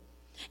to me.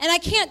 And I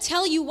can't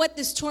tell you what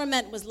this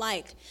torment was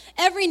like.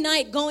 Every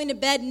night going to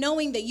bed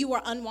knowing that you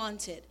were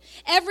unwanted.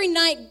 Every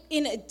night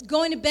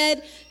going to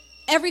bed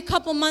every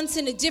couple months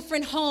in a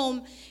different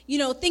home,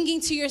 thinking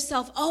to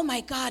yourself, oh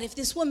my God, if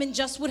this woman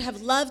just would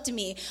have loved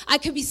me, I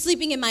could be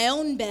sleeping in my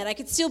own bed. I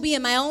could still be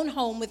in my own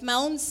home with my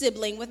own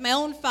sibling, with my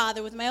own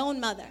father, with my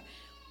own mother.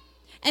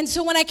 And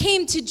so when I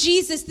came to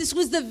Jesus, this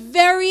was the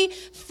very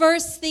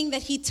first thing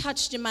that he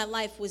touched in my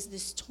life, was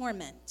this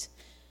torment.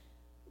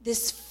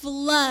 This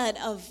flood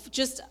of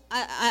just,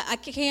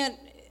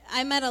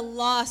 I'm at a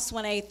loss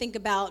when I think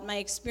about my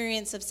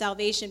experience of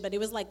salvation, but it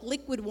was like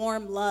liquid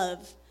warm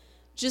love.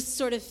 Just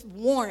sort of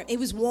warm. It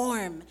was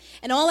warm.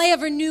 And all I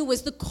ever knew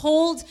was the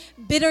cold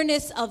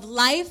bitterness of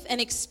life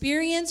and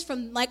experience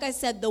from, like I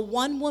said, the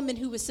one woman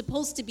who was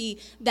supposed to be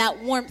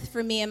that warmth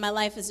for me in my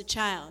life as a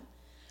child.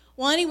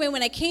 Well, anyway,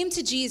 when I came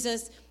to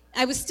Jesus,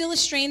 I was still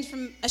estranged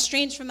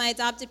from my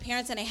adopted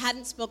parents, and I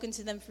hadn't spoken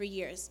to them for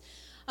years.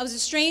 I was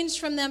estranged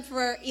from them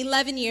for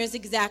 11 years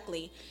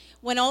exactly,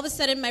 when all of a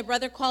sudden my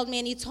brother called me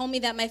and he told me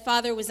that my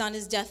father was on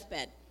his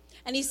deathbed.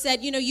 And he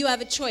said, you have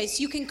a choice.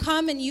 You can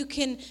come and you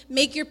can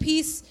make your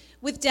peace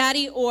with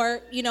Daddy,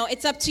 or,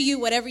 it's up to you,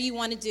 whatever you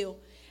want to do.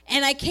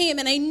 And I came,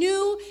 and I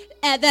knew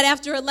that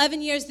after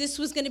 11 years, this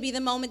was going to be the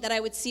moment that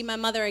I would see my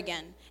mother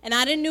again. And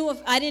I didn't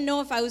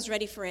know if I was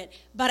ready for it,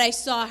 but I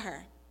saw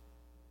her.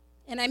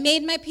 And I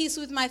made my peace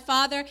with my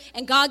father,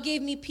 and God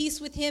gave me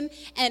peace with him.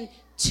 And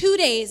 2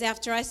 days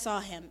after I saw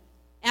him,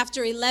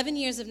 after 11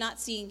 years of not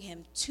seeing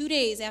him, 2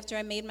 days after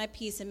I made my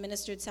peace and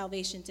ministered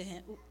salvation to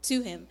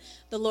him,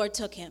 the Lord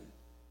took him.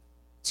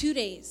 2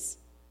 days.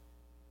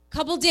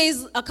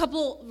 A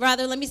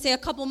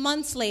couple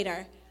months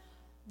later,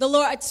 the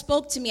Lord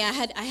spoke to me. I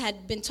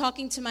had been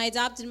talking to my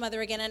adopted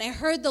mother again, and I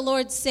heard the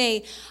Lord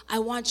say, I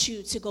want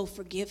you to go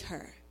forgive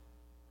her.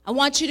 I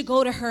want you to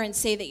go to her and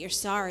say that you're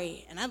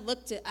sorry. And I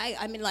looked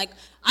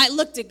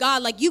at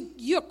God like,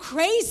 you're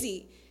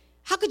crazy.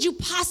 How could you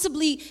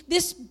possibly,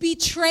 this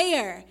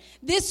betrayer,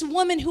 this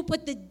woman who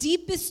put the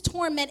deepest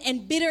torment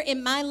and bitterness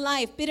in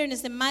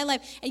my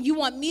life, and you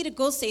want me to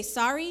go say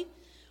sorry?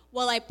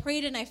 Well, I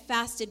prayed and I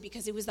fasted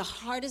because it was the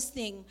hardest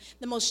thing,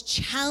 the most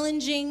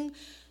challenging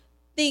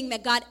thing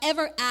that God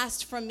ever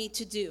asked from me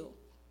to do.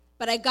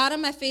 But I got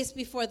on my face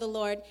before the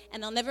Lord,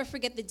 and I'll never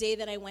forget the day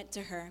that I went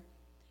to her.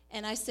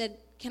 And I said,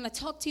 can I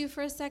talk to you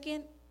for a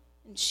second?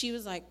 And she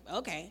was like,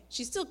 okay.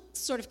 She still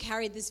sort of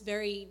carried this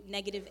very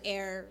negative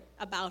air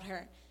about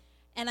her.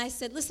 And I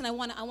said, listen, I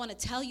want to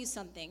tell you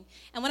something.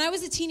 And when I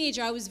was a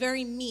teenager, I was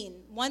very mean.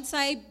 Once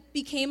I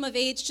became of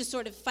age to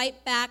sort of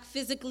fight back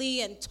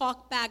physically and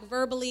talk back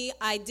verbally,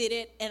 I did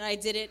it, and I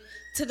did it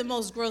to the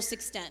most gross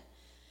extent.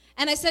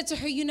 And I said to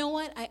her, you know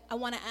what? I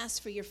want to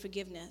ask for your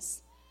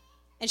forgiveness.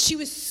 And she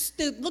was,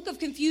 the look of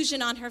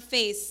confusion on her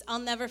face, I'll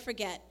never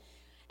forget.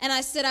 And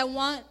I said, I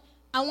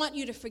want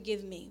you to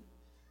forgive me.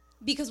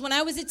 Because when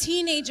I was a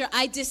teenager,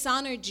 I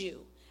dishonored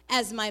you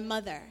as my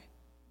mother.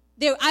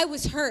 I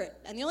was hurt.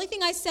 And the only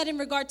thing I said in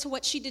regard to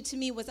what she did to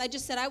me was I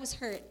just said I was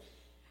hurt.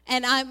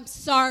 And I'm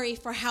sorry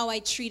for how I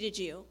treated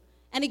you.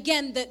 And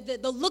again,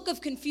 the look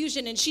of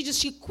confusion, and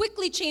she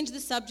quickly changed the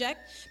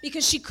subject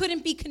because she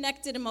couldn't be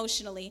connected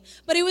emotionally.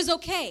 But it was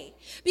okay.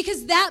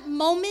 Because that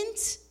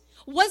moment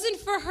wasn't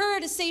for her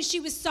to say she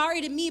was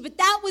sorry to me, but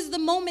that was the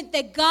moment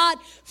that God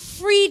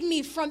freed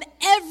me from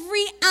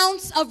every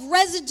ounce of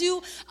residue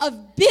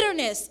of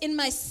bitterness in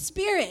my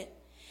spirit.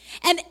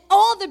 And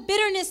all the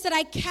bitterness that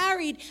I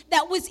carried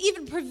that was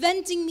even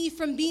preventing me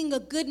from being a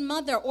good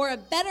mother or a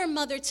better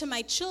mother to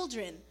my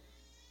children.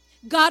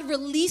 God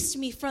released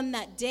me from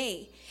that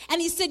day. And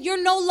he said,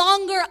 you're no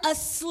longer a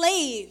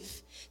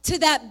slave to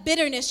that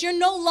bitterness. You're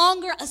no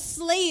longer a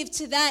slave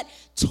to that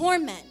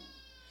torment.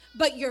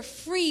 But you're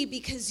free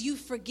because you've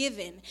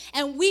forgiven.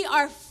 And we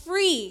are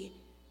free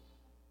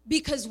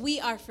because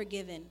we are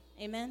forgiven.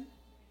 Amen?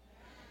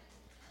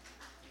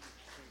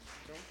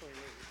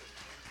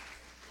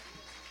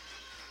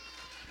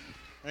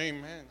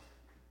 Amen.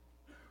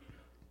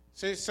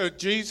 See, so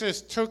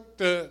Jesus took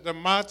the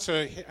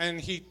matzah and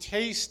he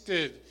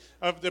tasted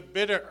of the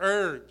bitter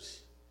herbs.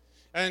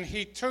 And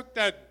he took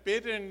that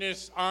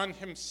bitterness on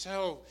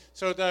himself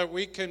so that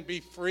we can be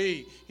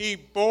free. He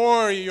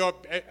bore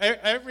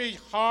every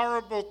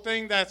horrible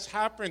thing that's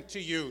happened to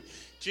you.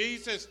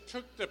 Jesus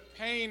took the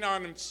pain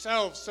on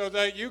himself so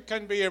that you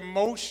can be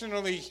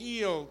emotionally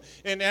healed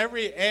in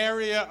every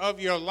area of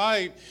your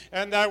life,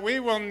 and that we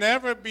will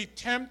never be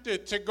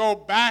tempted to go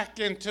back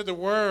into the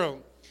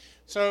world.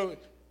 So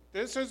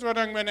this is what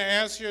I'm going to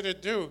ask you to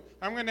do.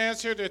 I'm going to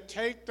ask you to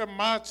take the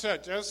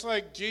matzah just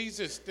like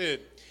Jesus did.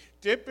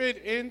 Dip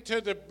it into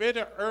the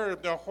bitter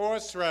herb, the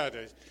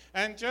horseradish,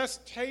 and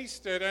just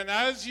taste it. And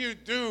as you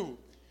do,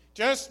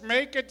 just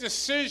make a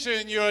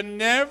decision. You're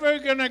never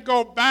going to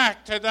go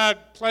back to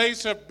that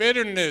place of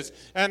bitterness.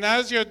 And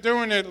as you're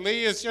doing it,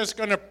 Lee is just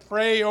going to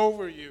pray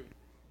over you.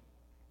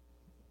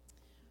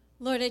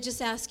 Lord, I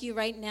just ask you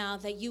right now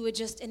that you would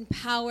just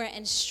empower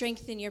and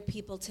strengthen your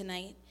people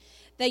tonight.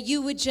 That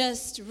you would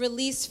just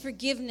release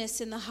forgiveness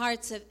in the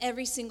hearts of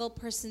every single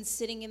person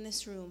sitting in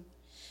this room.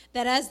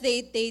 That as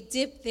they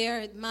dip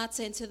their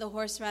matzah into the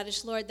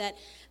horseradish, Lord, that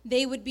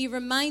they would be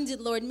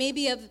reminded, Lord,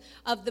 maybe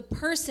of the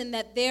person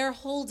that they're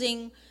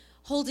holding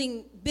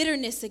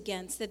bitterness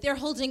against, that they're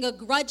holding a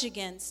grudge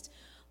against.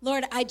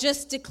 Lord, I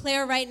just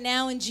declare right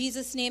now in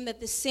Jesus' name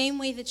that the same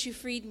way that you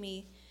freed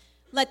me,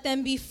 let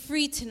them be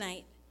free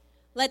tonight.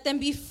 Let them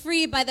be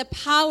free by the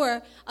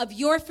power of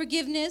your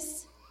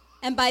forgiveness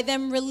and by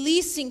them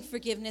releasing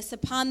forgiveness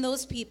upon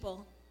those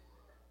people.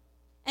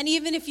 And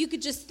even if you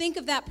could just think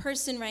of that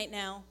person right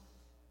now,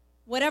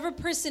 whatever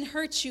person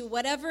hurt you,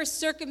 whatever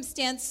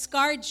circumstance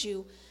scarred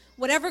you,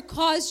 whatever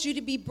caused you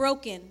to be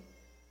broken,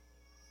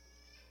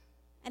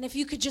 and if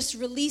you could just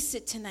release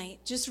it tonight,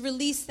 just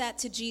release that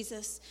to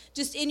Jesus.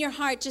 Just in your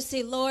heart, just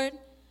say, Lord,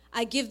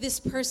 I give this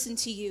person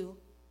to you.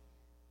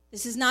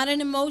 This is not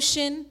an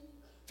emotion.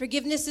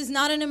 Forgiveness is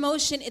not an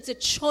emotion. It's a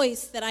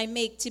choice that I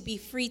make to be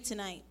free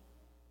tonight.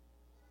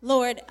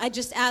 Lord, I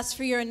just ask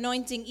for your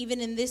anointing even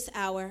in this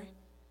hour.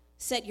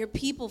 Set your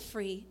people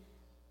free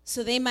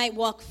so they might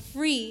walk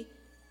free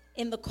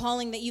in the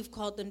calling that you've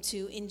called them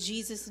to. In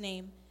Jesus'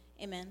 name,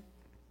 amen.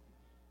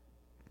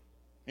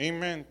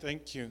 Amen.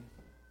 Thank you.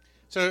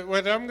 So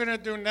what I'm going to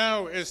do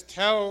now is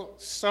tell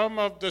some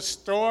of the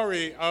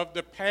story of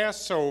the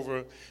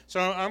Passover.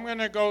 So I'm going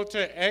to go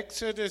to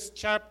Exodus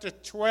chapter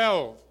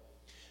 12.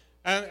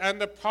 And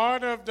the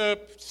part of the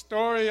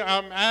story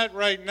I'm at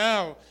right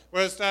now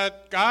was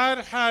that God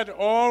had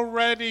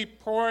already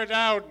poured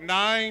out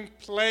 9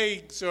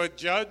 plagues or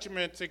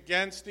judgments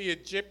against the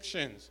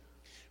Egyptians.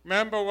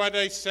 Remember what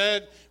I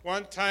said?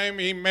 One time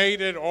he made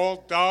it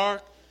all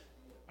dark.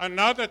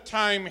 Another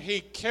time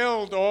he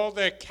killed all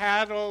their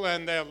cattle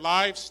and their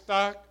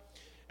livestock.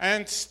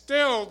 And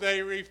still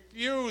they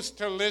refused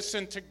to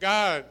listen to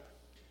God.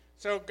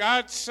 So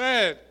God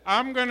said,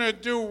 I'm going to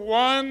do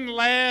one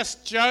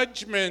last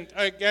judgment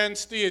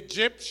against the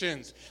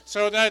Egyptians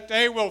so that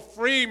they will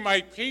free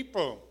my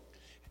people.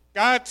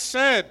 God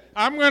said,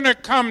 I'm going to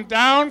come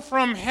down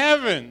from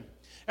heaven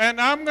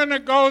and I'm going to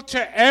go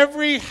to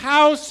every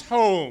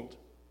household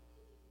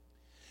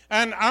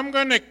and I'm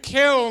going to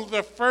kill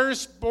the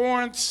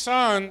firstborn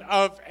son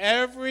of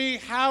every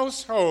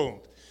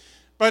household.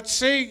 But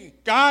see,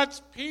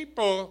 God's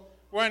people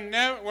were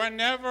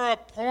never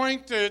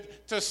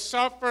appointed to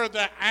suffer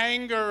the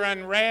anger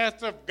and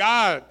wrath of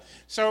God.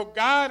 So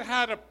God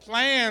had a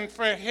plan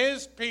for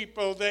his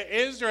people, the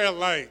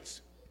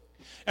Israelites.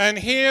 And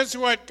here's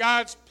what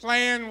God's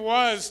plan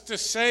was to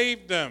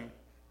save them.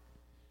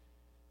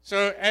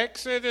 So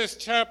Exodus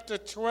chapter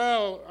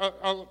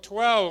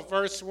 12,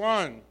 verse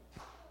 1.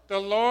 The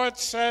Lord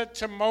said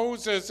to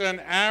Moses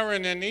and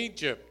Aaron in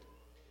Egypt,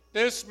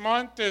 "This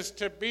month is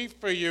to be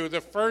for you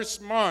the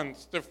first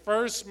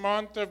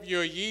month of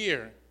your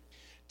year.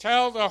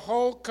 Tell the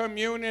whole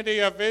community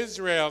of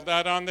Israel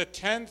that on the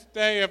 10th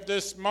day of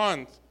this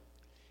month,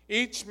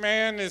 each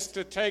man is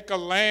to take a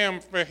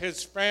lamb for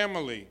his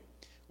family,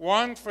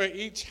 one for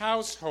each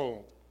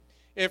household.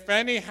 If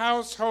any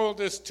household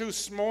is too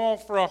small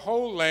for a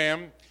whole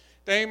lamb,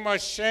 they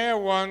must share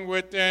one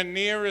with their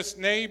nearest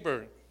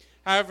neighbor,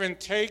 having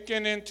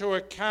taken into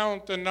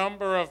account the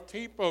number of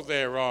people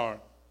there are.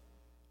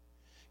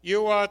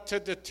 You are to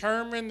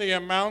determine the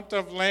amount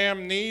of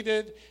lamb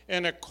needed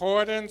in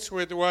accordance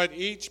with what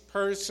each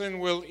person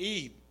will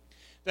eat.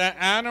 The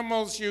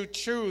animals you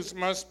choose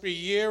must be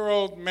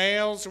year-old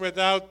males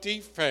without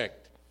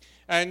defect,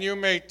 and you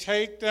may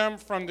take them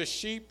from the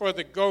sheep or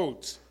the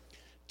goats.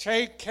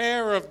 Take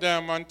care of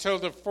them until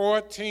the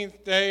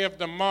 14th day of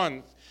the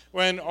month,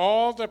 when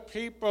all the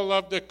people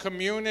of the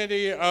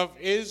community of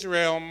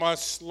Israel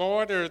must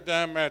slaughter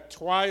them at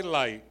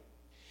twilight.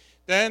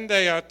 Then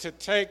they are to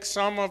take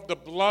some of the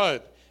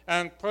blood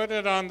and put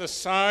it on the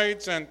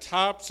sides and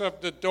tops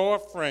of the door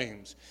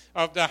frames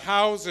of the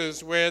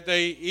houses where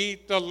they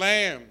eat the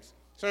lambs."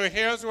 So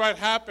here's what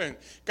happened.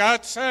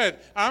 God said,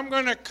 I'm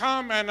going to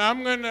come and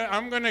I'm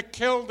going to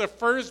kill the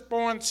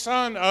firstborn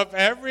son of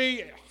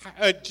every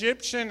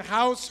Egyptian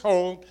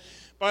household,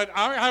 but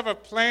I have a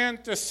plan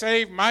to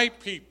save my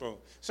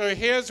people. So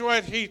here's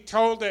what he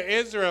told the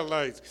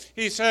Israelites.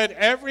 He said,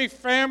 every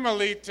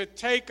family to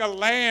take a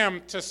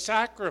lamb to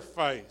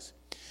sacrifice.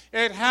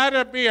 It had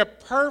to be a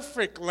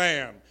perfect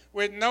lamb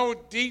with no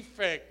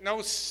defect,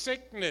 no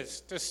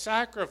sickness to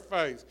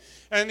sacrifice.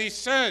 And he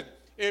said,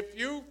 if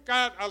you've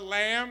got a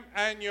lamb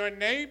and your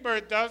neighbor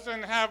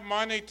doesn't have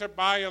money to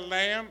buy a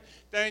lamb,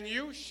 then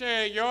you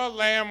share your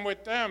lamb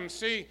with them.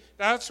 See,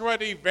 that's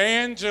what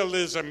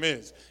evangelism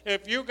is.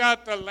 If you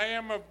got the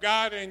Lamb of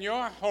God in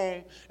your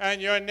home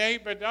and your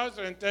neighbor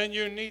doesn't, then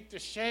you need to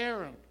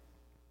share him.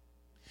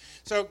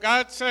 So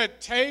God said,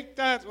 take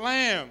that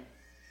lamb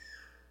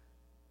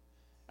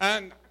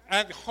and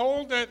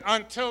hold it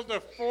until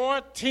the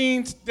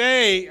 14th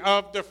day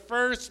of the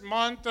first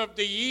month of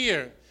the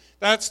year.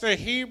 That's the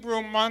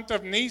Hebrew month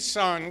of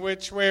Nisan,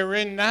 which we're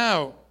in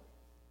now.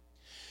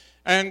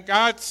 And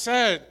God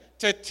said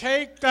to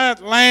take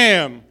that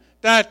lamb,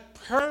 that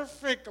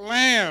perfect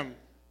lamb,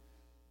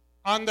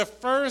 on the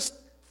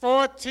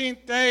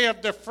 14th day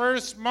of the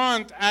first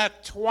month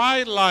at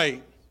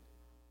twilight,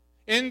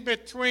 in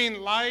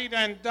between light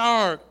and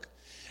dark,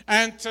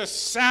 and to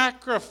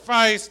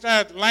sacrifice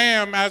that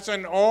lamb as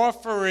an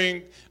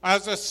offering,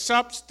 as a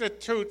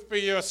substitute for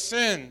your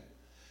sin.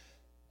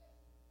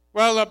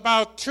 Well,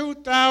 about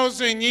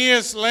 2,000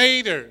 years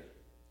later,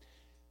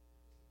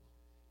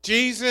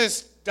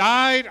 Jesus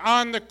died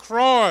on the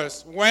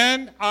cross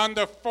when? On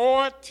the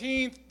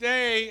 14th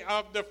day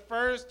of the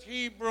first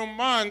Hebrew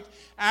month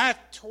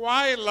at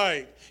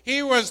twilight.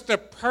 He was the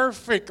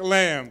perfect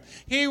lamb.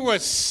 He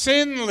was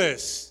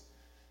sinless.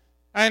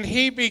 And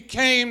he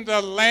became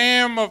the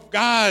Lamb of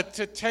God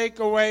to take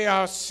away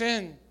our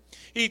sin.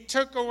 He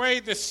took away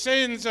the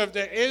sins of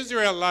the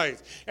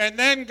Israelites. And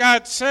then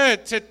God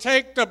said to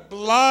take the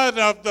blood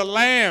of the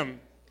lamb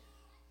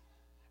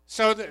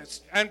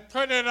and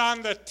put it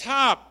on the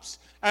tops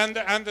and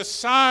the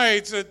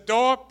sides, the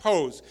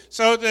doorposts.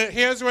 So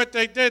here's what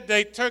they did.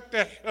 They took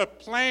the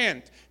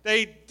plant,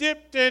 they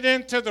dipped it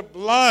into the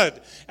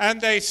blood,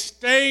 and they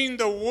stained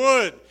the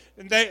wood.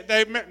 And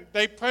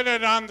they put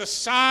it on the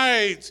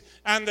sides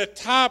and the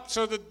tops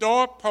of the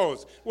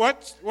doorposts.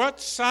 What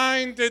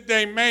sign did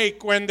they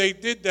make when they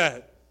did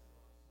that?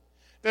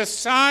 The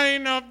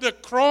sign of the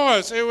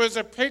cross. It was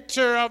a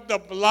picture of the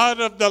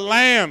blood of the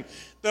Lamb,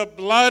 the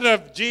blood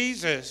of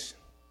Jesus.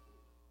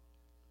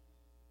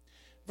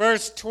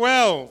 Verse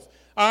 12,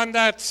 on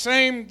that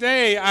same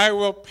day I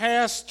will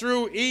pass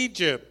through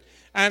Egypt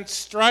and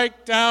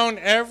strike down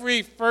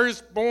every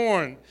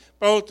firstborn,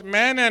 both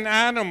men and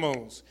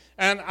animals,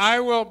 and I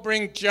will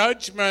bring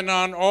judgment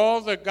on all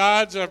the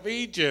gods of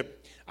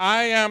Egypt.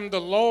 I am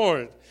the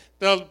Lord.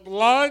 The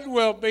blood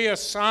will be a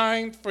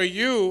sign for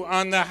you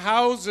on the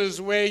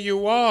houses where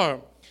you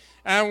are.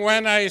 And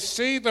when I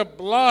see the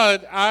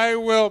blood, I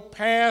will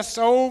pass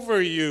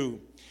over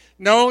you.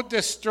 No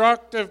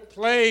destructive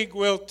plague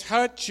will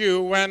touch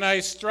you when I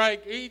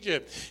strike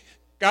Egypt.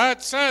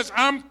 God says,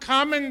 I'm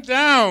coming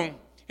down.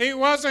 He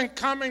wasn't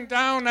coming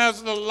down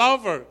as the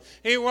lover.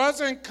 He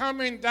wasn't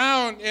coming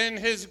down in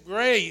his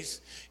grace.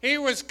 He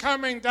was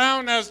coming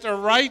down as the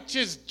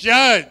righteous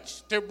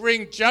judge to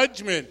bring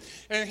judgment.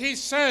 And he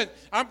said,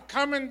 I'm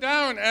coming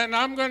down and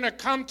I'm going to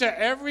come to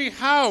every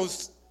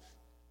house.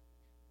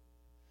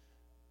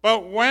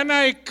 But when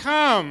I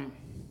come,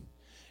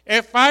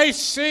 if I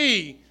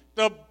see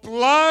the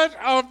blood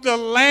of the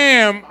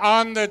Lamb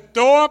on the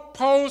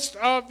doorpost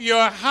of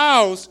your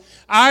house,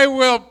 I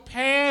will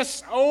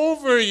pass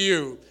over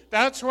you.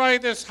 That's why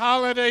this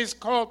holiday is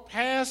called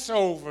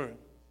Passover.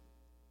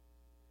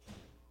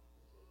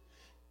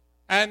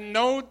 and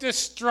no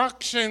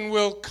destruction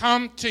will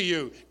come to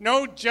you.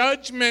 No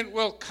judgment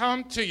will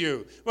come to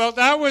you. Well,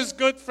 that was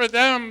good for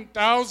them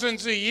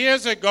thousands of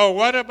years ago.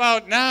 What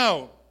about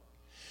now?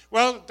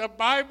 Well, the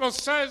Bible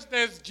says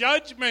there's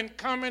judgment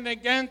coming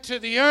again to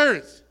the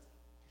earth.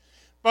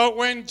 But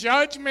when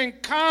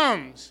judgment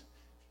comes,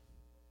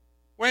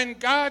 when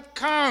God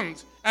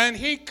comes, and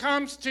he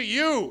comes to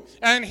you,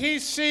 and he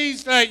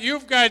sees that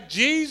you've got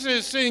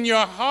Jesus in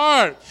your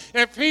heart,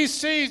 if he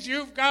sees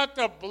you've got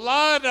the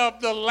blood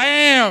of the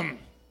Lamb,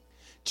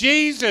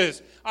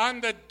 Jesus,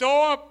 on the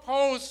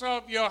doorposts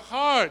of your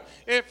heart,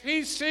 if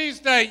he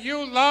sees that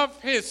you love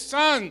his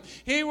Son,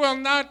 he will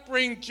not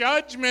bring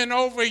judgment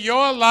over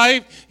your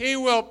life. He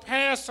will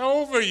pass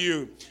over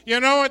you. You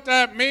know what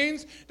that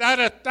means? That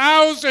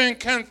 1,000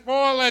 can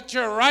fall at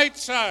your right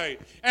side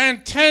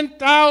and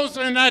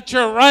 10,000 at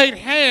your right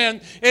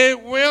hand.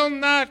 It will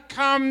not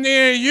come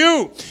near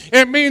you.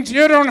 It means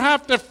you don't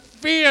have to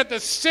fear the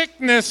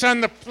sickness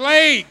and the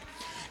plague.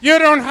 You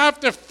don't have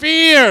to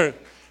fear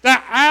the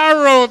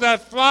arrow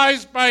that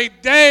flies by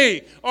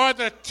day or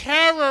the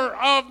terror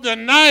of the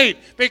night,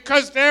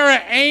 because there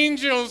are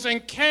angels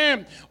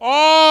encamped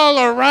all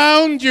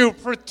around you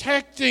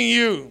protecting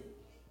you.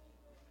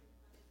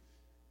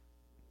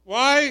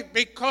 Why?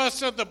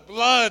 Because of the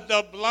blood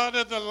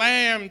of the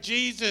Lamb,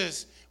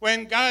 Jesus.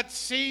 When God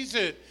sees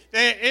it,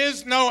 there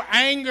is no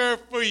anger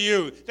for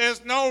you.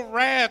 There's no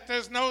wrath.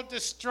 There's no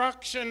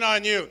destruction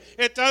on you.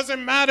 It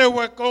doesn't matter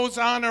what goes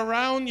on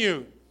around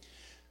you.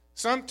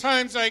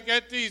 Sometimes I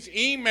get these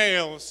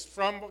emails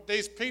from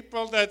these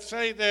people that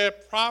say they're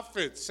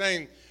prophets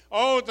saying,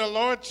 oh, the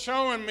Lord's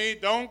showing me,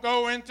 don't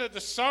go into the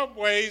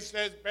subways,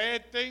 there's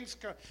bad things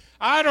coming.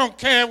 I don't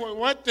care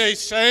what they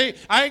say.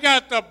 I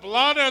got the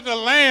blood of the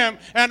Lamb,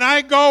 and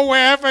I go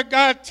wherever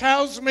God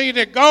tells me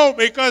to go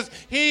because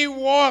he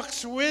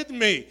walks with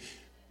me.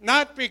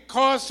 Not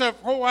because of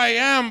who I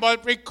am,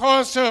 but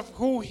because of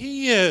who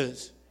he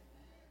is.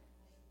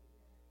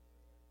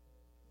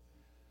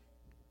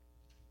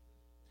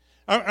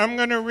 I'm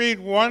going to read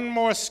one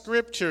more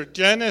scripture,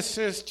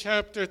 Genesis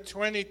chapter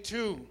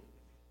 22.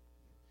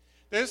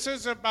 This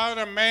is about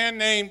a man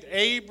named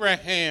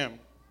Abraham.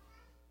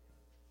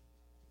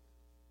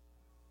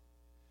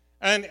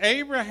 And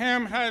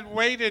Abraham had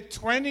waited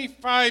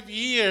 25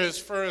 years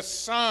for a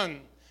son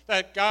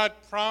that God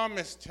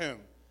promised him.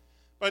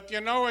 But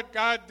you know what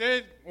God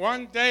did?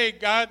 One day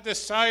God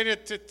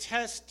decided to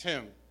test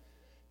him,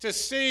 to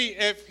see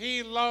if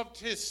he loved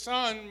his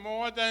son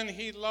more than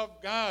he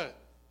loved God.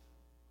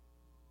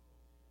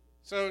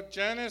 So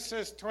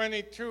Genesis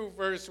 22,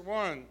 verse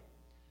 1.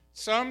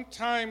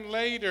 Sometime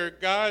later,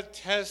 God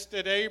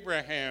tested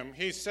Abraham.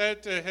 He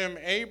said to him,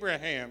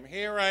 Abraham,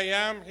 here I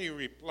am, he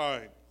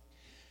replied.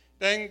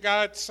 Then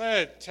God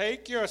said,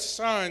 take your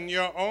son,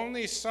 your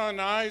only son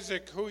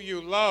Isaac, who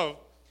you love,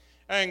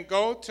 and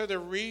go to the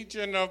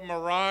region of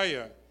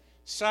Moriah.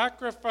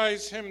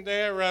 Sacrifice him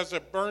there as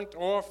a burnt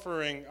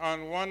offering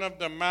on one of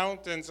the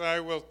mountains I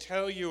will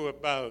tell you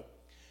about.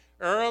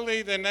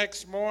 Early the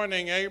next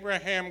morning,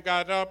 Abraham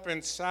got up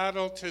and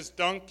saddled his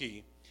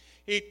donkey.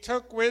 He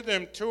took with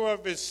him 2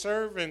 of his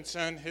servants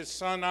and his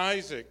son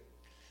Isaac.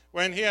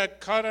 When he had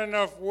cut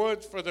enough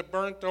wood for the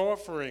burnt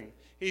offering,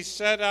 he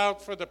set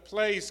out for the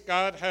place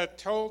God had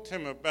told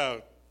him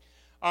about.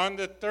 On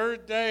the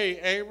 3rd day,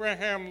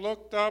 Abraham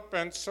looked up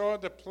and saw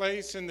the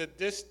place in the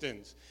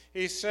distance.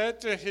 He said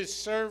to his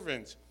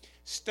servants,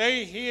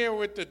 stay here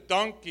with the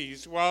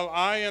donkeys while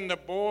I and the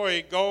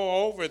boy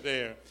go over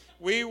there.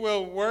 We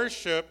will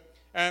worship,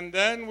 and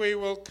then we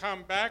will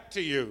come back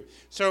to you.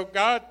 So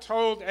God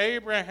told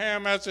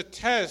Abraham as a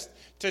test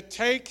to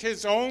take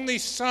his only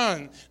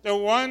son, the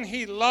one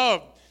he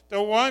loved,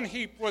 the one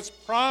he was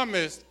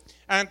promised,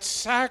 and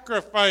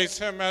sacrifice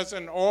him as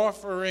an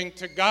offering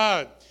to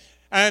God.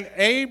 And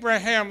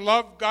Abraham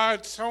loved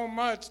God so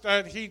much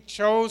that he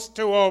chose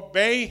to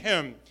obey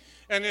him.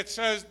 And it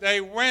says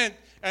they went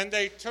and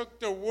they took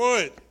the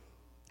wood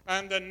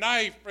and the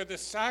knife for the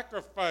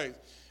sacrifice.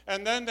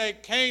 And then they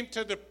came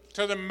to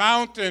the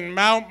mountain,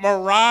 Mount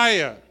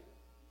Moriah.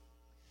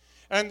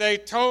 And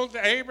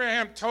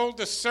Abraham told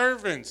the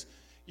servants,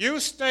 you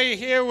stay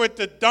here with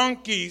the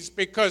donkeys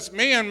because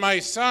me and my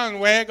son,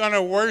 we're going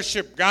to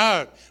worship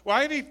God.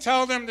 Why did he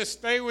tell them to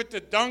stay with the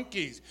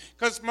donkeys?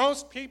 Because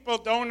most people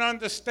don't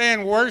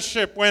understand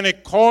worship when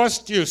it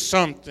costs you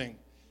something.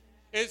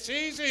 It's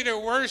easy to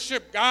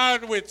worship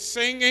God with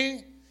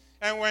singing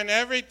and when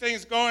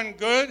everything's going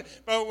good,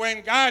 but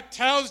when God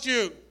tells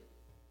you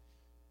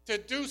to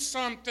do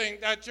something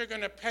that you're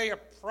going to pay a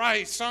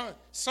price,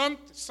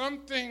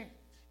 something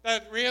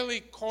that really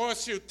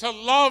costs you, to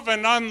love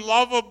an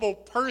unlovable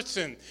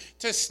person,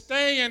 to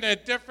stay in a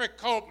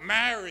difficult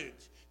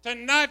marriage, to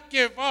not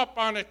give up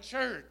on a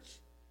church.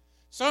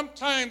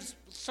 Sometimes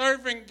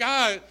serving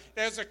God,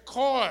 there's a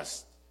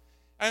cost,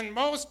 and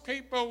most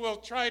people will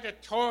try to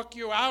talk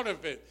you out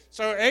of it.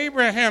 So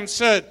Abraham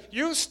said,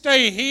 you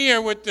stay here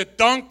with the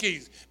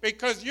donkeys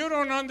because you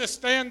don't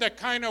understand the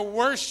kind of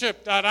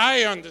worship that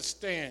I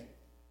understand.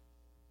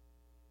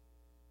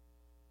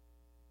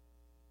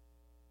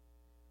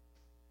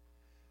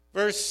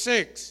 Verse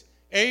 6,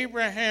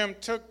 Abraham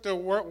took the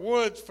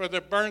wood for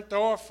the burnt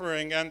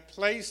offering and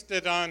placed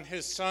it on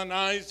his son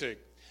Isaac,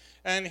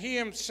 and he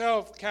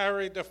himself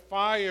carried the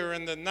fire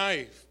and the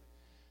knife.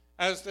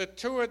 As the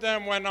two of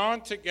them went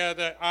on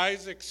together,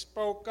 Isaac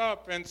spoke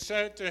up and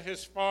said to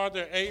his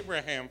father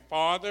Abraham,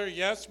 "Father?"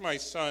 "Yes, my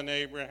son,"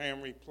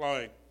 Abraham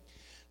replied.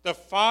 "The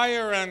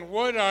fire and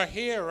wood are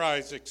here,"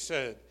 Isaac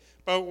said,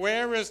 "but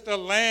where is the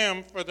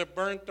lamb for the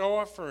burnt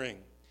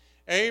offering?"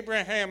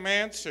 Abraham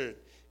answered,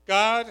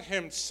 "God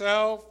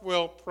himself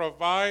will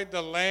provide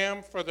the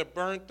lamb for the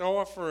burnt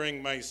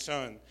offering, my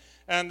son."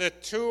 And the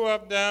two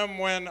of them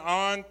went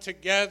on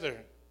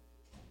together.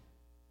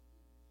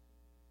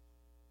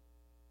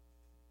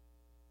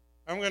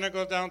 I'm going to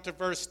go down to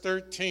verse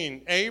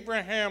 13.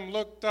 Abraham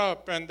looked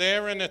up, and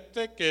there in a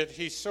thicket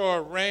he saw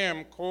a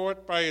ram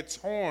caught by its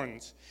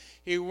horns.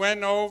 He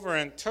went over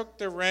and took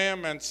the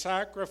ram and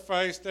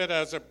sacrificed it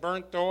as a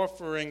burnt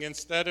offering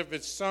instead of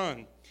his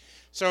son.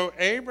 So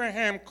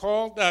Abraham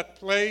called that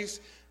place,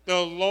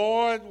 "The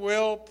Lord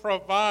will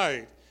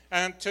provide."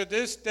 And to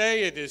this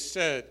day it is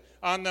said,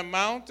 "On the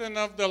mountain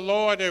of the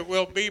Lord it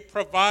will be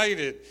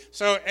provided."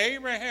 So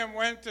Abraham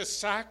went to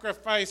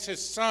sacrifice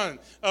his son,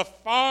 a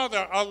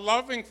father, a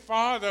loving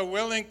father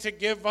willing to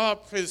give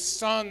up his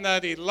son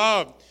that he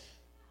loved.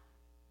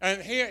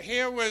 And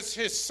here was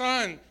his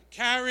son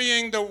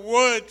carrying the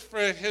wood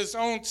for his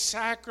own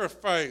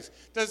sacrifice.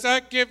 Does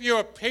that give you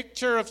a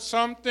picture of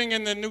something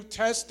in the New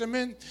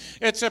Testament?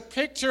 It's a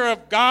picture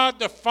of God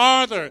the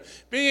Father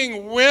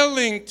being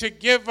willing to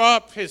give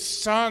up his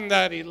son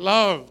that he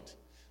loved.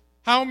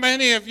 How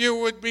many of you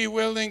would be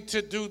willing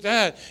to do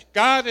that?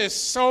 God is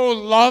so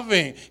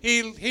loving.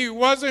 He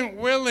wasn't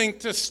willing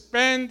to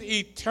spend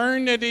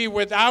eternity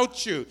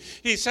without you.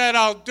 He said,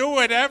 "I'll do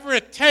whatever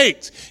it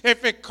takes.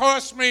 If it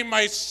costs me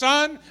my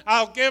son,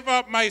 I'll give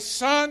up my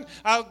son.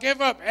 I'll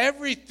give up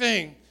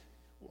everything."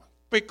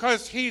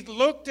 Because he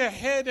looked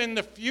ahead in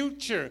the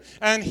future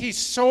and he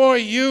saw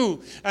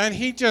you and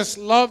he just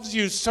loves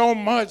you so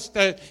much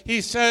that he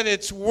said,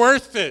 "It's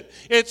worth it.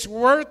 It's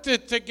worth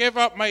it to give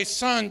up my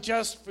son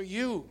just for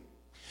you."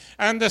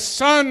 And the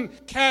son,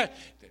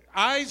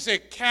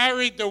 Isaac,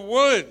 carried the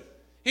wood.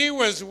 He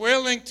was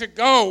willing to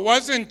go.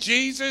 Wasn't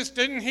Jesus?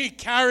 Didn't he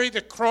carry the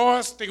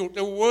cross,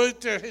 the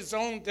wood to his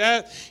own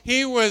death?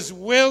 He was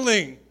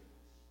willing.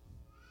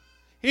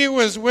 He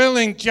was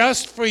willing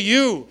just for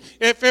you.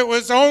 If it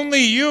was only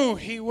you,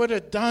 he would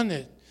have done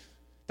it.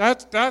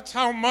 That's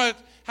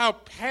how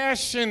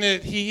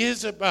passionate he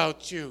is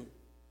about you.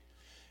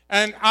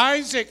 And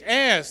Isaac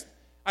asked,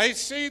 "I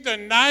see the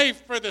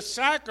knife for the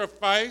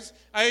sacrifice.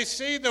 I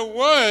see the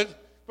wood,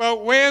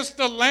 but where's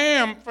the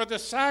lamb for the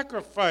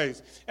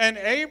sacrifice?" And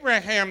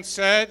Abraham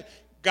said,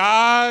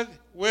 "God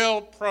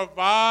will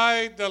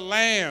provide the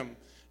lamb."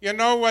 You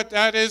know what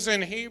that is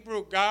in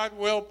Hebrew? God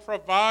will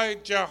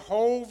provide,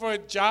 Jehovah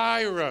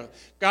Jireh,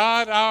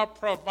 God our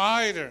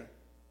provider.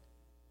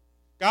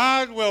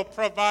 God will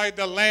provide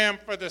the lamb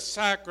for the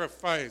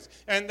sacrifice.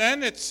 And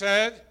then it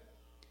said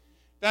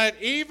that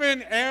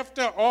even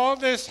after all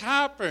this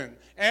happened,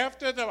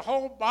 after the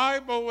whole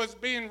Bible was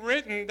being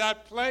written,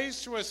 that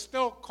place was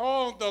still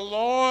called "The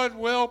Lord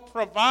will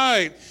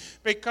provide,"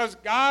 because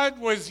God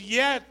was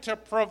yet to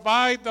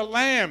provide the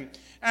lamb.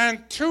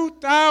 And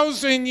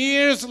 2,000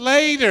 years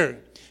later,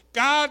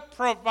 God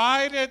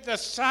provided the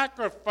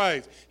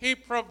sacrifice. He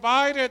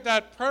provided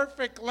that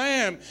perfect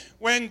lamb.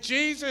 When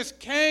Jesus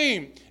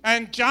came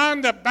and John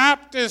the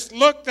Baptist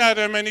looked at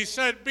him and he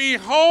said,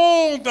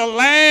 "Behold the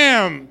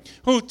Lamb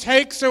who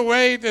takes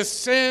away the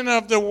sin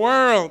of the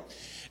world."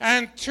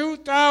 And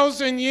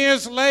 2,000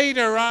 years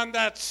later, on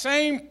that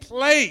same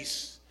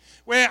place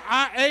where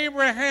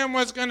Abraham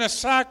was going to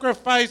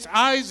sacrifice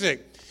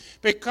Isaac,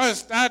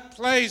 because that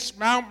place,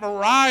 Mount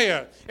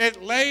Moriah,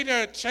 it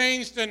later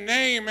changed the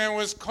name and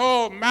was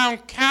called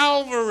Mount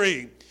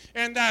Calvary.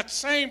 In that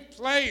same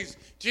place,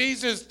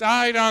 Jesus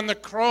died on the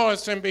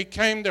cross and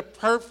became the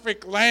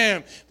perfect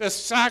lamb, the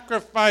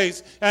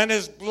sacrifice, and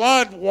his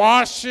blood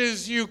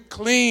washes you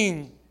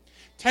clean,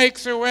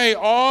 takes away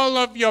all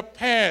of your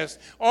past,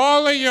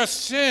 all of your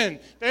sin.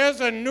 There's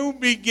a new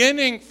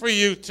beginning for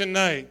you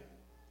tonight.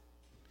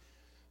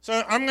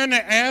 So I'm going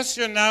to ask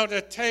you now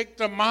to take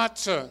the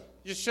matzah.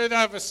 You should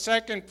have a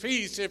second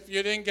piece if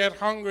you didn't get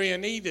hungry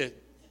and eat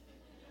it.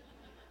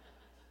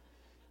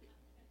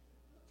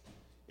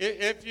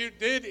 If you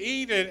did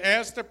eat it,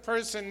 ask the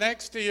person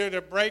next to you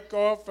to break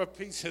off a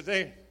piece of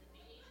it.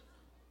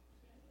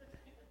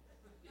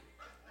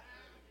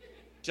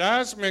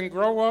 Jasmine,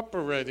 grow up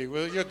already,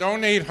 will you?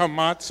 Don't eat her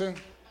matzah.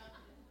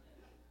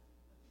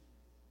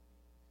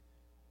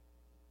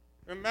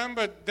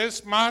 Remember,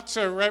 this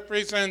matzah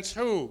represents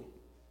who?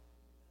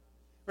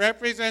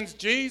 Represents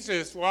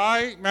Jesus.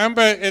 Why?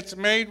 Remember, it's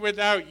made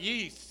without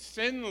yeast,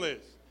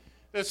 sinless.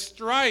 The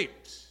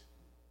stripes.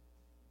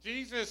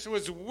 Jesus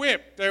was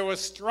whipped. There were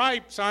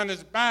stripes on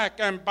his back,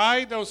 and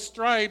by those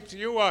stripes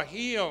you are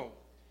healed.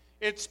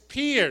 It's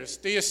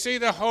pierced. Do you see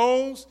the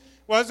holes?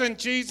 Wasn't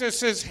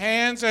Jesus'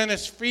 hands and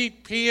his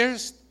feet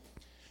pierced?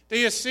 Do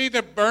you see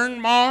the burn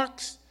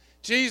marks?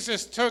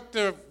 Jesus took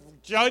the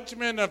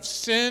judgment of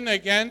sin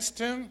against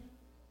him.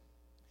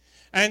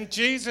 And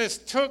Jesus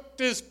took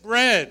this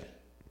bread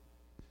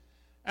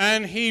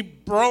and he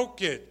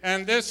broke it.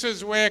 And this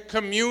is where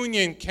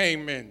communion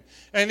came in.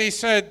 And he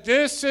said,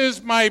 this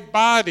is my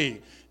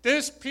body.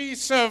 This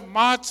piece of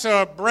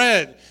matzah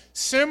bread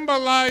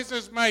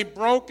symbolizes my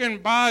broken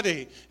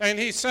body. And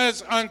he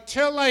says,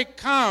 until I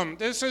come,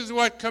 this is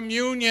what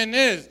communion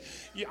is.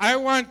 I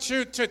want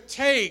you to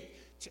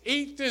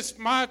eat this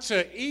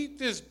matzah, eat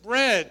this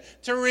bread,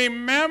 to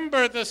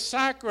remember the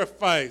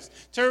sacrifice,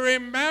 to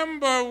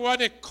remember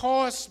what it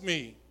cost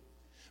me,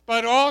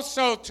 but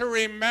also to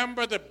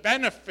remember the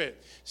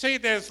benefit. See,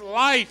 there's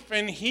life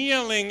and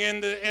healing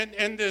in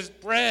this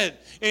bread,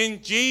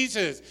 in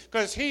Jesus,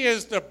 because he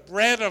is the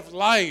bread of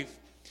life.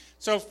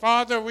 So,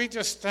 Father, we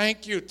just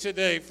thank you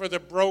today for the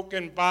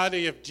broken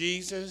body of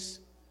Jesus.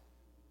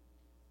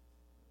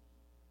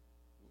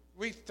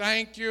 We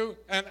thank you,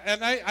 and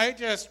I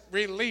just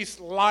release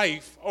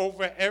life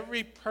over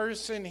every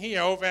person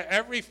here, over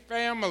every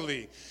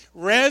family,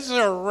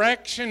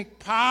 resurrection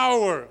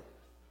power.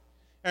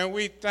 And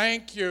we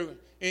thank you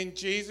in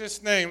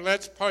Jesus' name.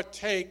 Let's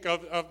partake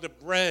of the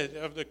bread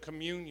of the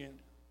communion.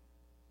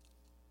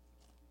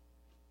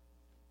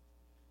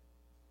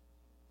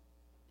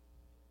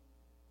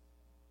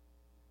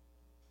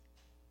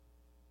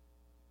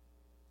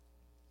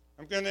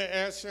 I'm going to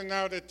ask you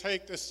now to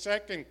take the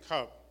second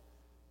cup.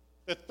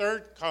 The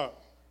third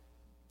cup.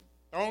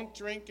 Don't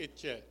drink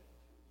it yet.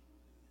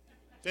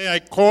 See, I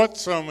caught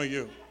some of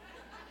you.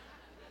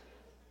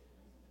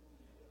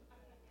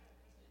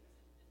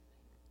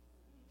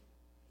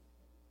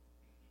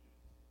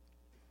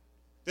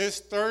 This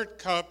third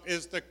cup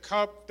is the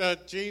cup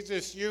that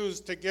Jesus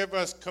used to give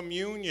us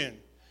communion.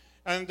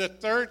 And the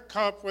third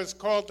cup was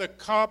called the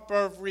cup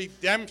of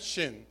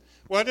redemption.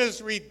 What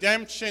does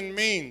redemption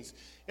mean?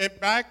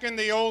 Back in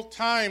the old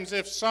times,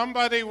 if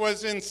somebody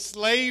was in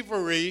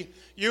slavery,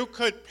 you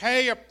could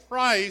pay a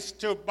price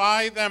to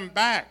buy them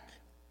back.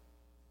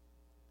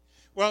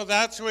 Well,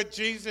 that's what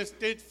Jesus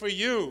did for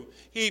you.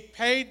 He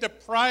paid the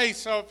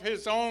price of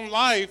his own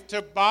life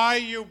to buy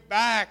you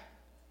back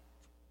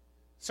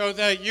so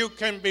that you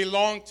can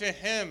belong to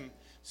him,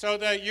 so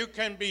that you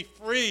can be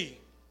free.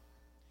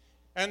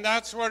 And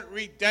that's what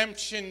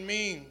redemption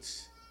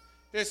means.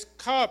 This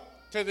cup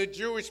to the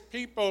Jewish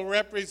people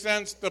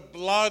represents the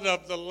blood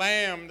of the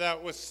Lamb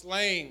that was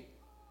slain,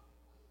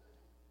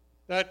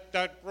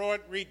 that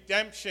brought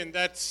redemption,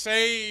 that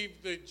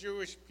saved the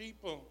Jewish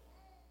people.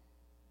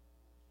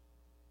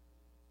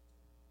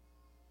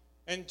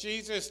 And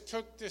Jesus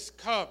took this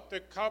cup, the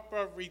cup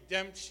of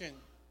redemption.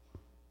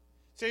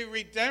 See,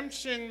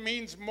 redemption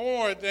means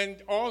more than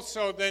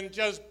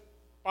just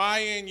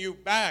buying you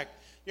back.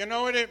 You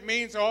know what it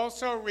means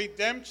also?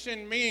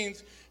 Redemption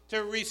means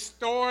to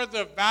restore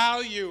the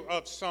value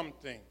of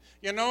something.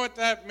 You know what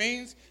that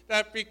means?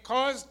 That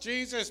because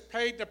Jesus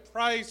paid the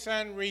price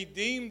and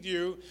redeemed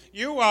you,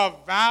 you are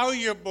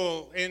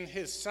valuable in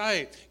his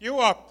sight. You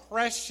are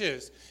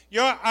precious.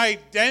 Your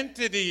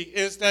identity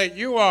is that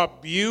you are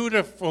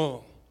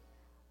beautiful.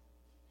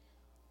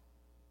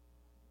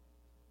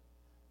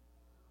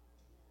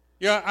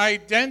 Your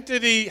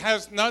identity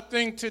has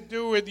nothing to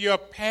do with your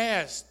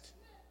past.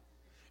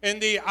 In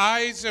the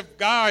eyes of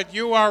God,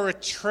 you are a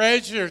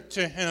treasure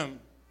to him.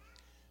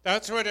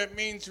 That's what it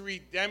means,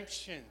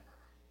 redemption.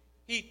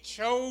 He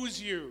chose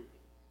you.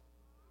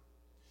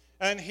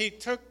 And he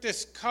took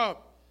this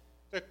cup,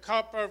 the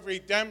cup of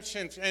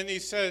redemption, and he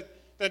said,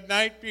 the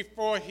night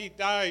before he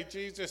died,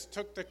 Jesus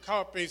took the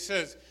cup. He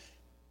says,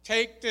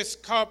 take this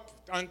cup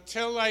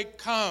until I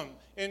come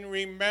in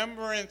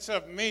remembrance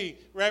of me,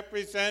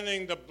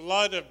 representing the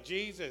blood of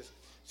Jesus.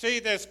 See,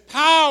 there's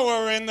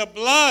power in the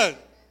blood.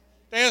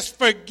 There's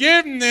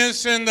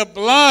forgiveness in the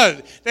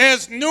blood.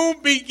 There's new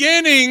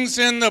beginnings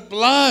in the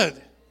blood.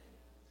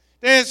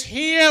 There's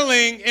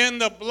healing in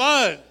the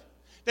blood.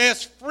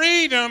 There's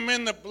freedom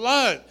in the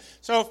blood.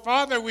 So,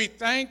 Father, we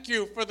thank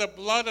you for the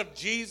blood of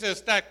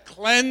Jesus that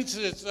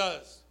cleanses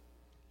us,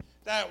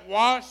 that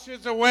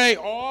washes away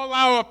all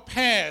our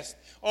past,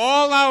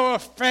 all our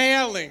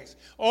failings,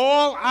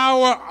 all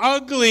our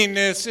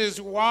ugliness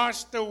is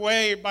washed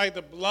away by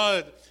the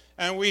blood.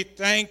 And we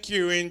thank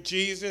you in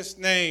Jesus'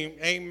 name.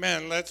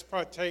 Amen. Let's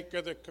partake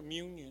of the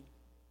communion.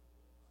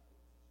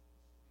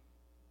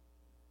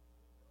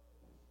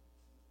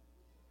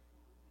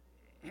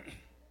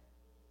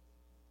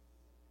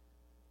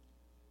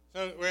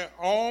 So we're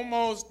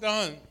almost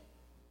done.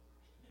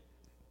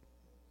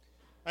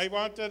 I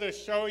wanted to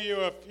show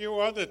you a few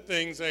other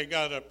things they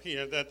got up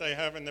here that they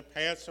have in the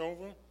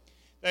Passover.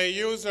 They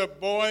use a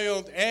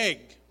boiled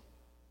egg.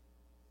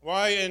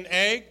 Why an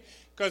egg?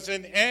 Because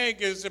an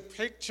egg is a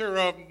picture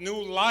of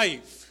new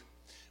life.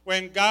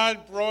 When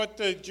God brought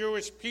the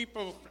Jewish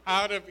people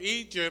out of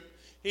Egypt,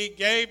 he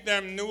gave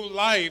them new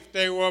life.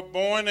 They were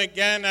born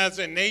again as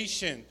a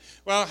nation.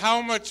 Well,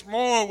 how much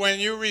more when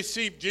you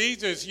receive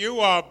Jesus, you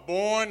are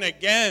born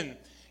again.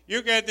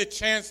 You get the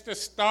chance to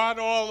start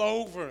all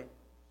over.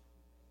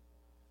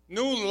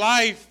 New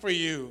life for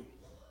you.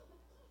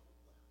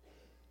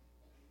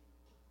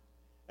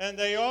 And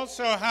they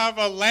also have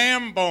a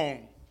lamb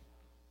bone,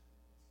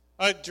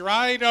 a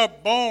dried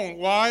up bone.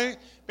 Why?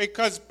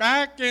 Because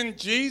back in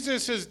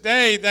Jesus'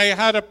 day, they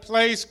had a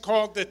place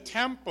called the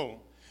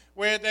temple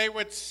where they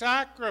would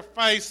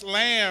sacrifice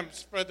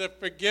lambs for the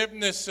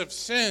forgiveness of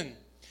sin.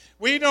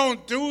 We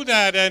don't do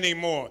that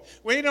anymore.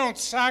 We don't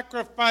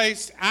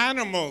sacrifice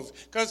animals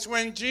because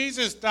when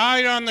Jesus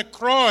died on the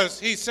cross,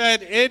 he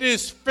said, "It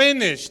is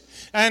finished."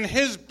 And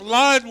his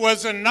blood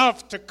was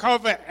enough to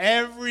cover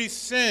every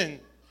sin.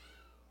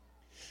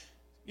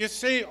 You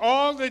see,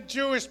 all the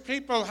Jewish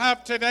people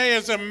have today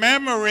is a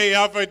memory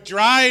of a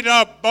dried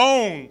up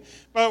bone.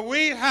 But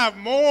we have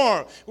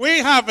more. We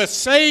have a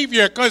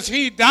Savior because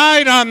he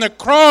died on the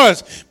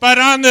cross. But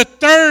on the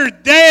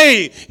third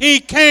day, he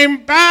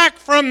came back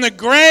from the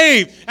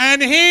grave.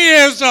 And he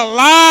is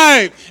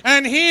alive.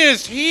 And he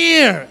is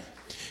here.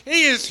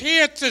 He is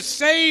here to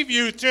save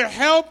you, to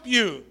help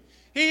you.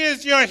 He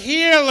is your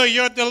healer,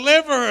 your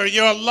deliverer,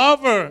 your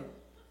lover.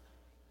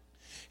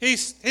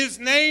 His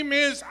name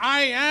is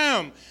I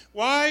Am.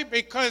 Why?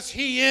 Because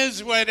he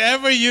is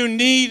whatever you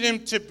need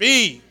him to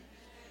be.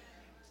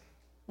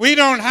 We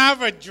don't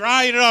have a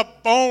dried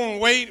up bone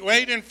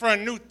waiting for a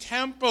new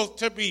temple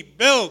to be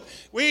built.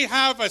 We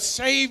have a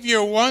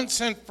Savior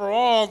once and for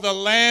all, the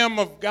Lamb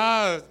of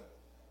God.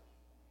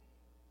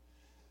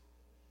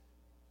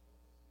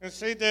 And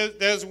see,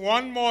 there's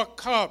one more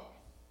cup.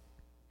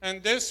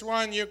 And this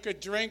one you could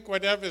drink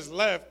whatever's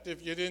left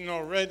if you didn't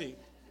already.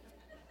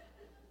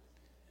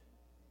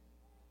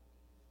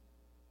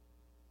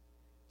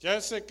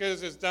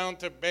 Jessica's is down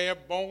to bare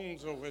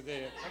bones over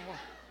there. Come on.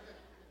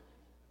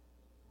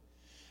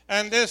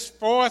 And this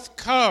fourth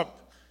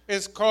cup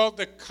is called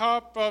the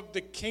cup of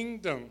the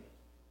kingdom.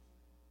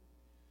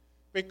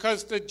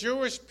 Because the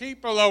Jewish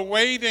people are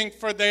waiting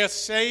for their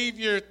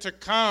Savior to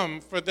come,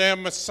 for their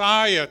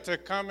Messiah to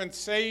come and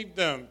save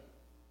them.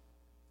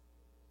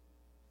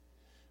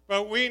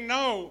 But we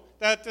know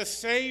that the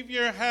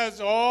Savior has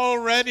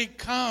already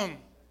come.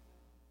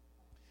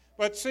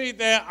 But see,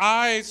 their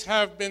eyes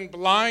have been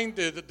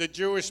blinded, the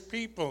Jewish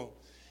people.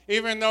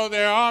 Even though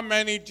there are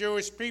many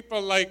Jewish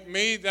people like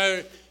me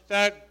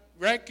that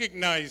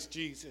recognize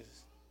Jesus.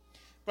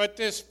 But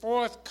this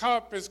fourth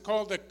cup is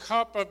called the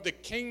cup of the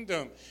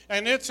kingdom.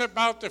 And it's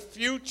about the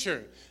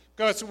future.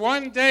 Because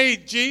one day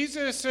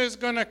Jesus is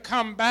going to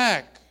come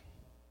back.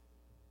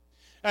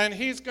 And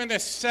he's going to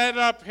set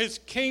up his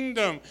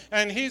kingdom.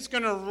 And he's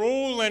going to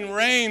rule and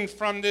reign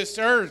from this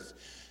earth.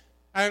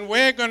 And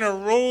we're going to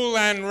rule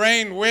and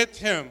reign with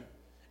him.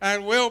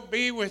 And we'll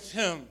be with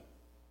him.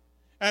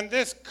 And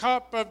this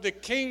cup of the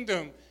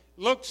kingdom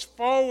looks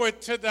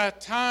forward to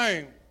that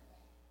time.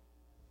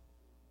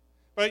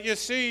 But you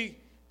see,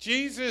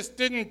 Jesus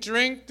didn't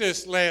drink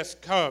this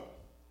last cup.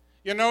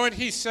 You know what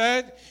he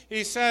said?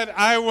 He said,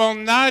 "I will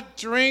not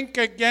drink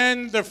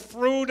again the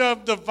fruit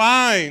of the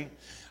vine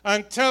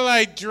until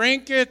I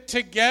drink it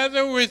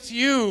together with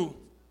you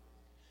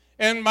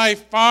in my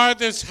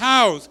Father's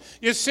house."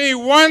 You see,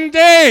 one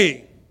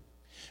day,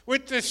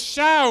 with the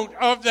shout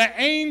of the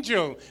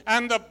angel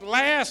and the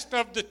blast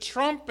of the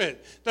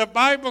trumpet, the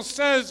Bible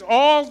says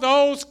all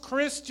those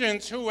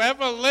Christians who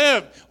ever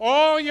lived,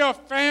 all your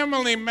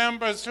family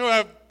members who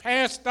have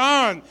passed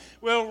on,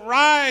 will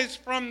rise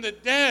from the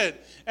dead.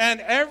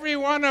 And every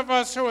one of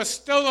us who are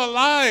still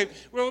alive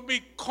will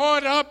be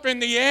caught up in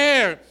the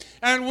air.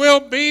 And we'll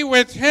be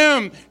with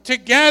him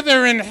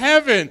together in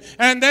heaven.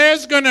 And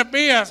there's going to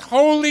be a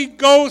Holy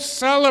Ghost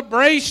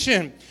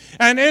celebration.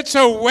 And it's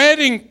a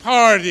wedding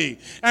party.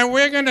 And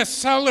we're going to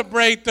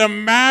celebrate the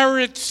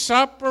marriage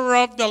supper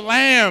of the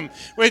Lamb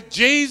with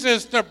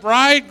Jesus, the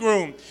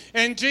bridegroom.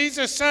 And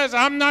Jesus says,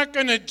 "I'm not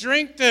going to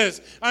drink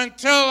this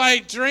until I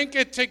drink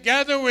it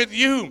together with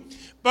you."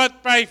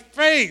 But by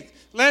faith,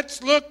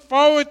 let's look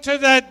forward to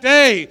that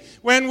day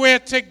when we're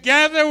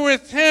together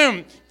with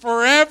him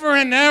forever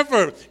and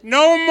ever.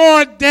 No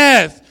more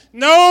death,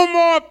 no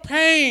more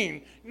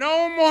pain,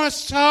 no more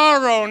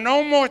sorrow,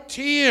 no more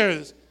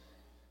tears.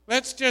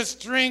 Let's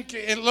just drink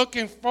and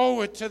looking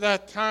forward to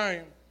that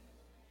time.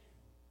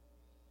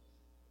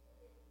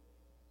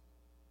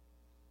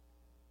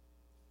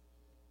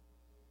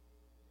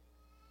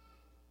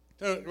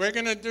 So we're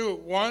going to do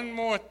one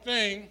more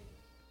thing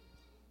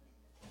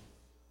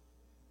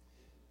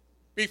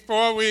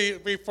before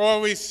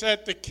we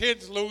set the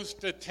kids loose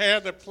to tear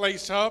the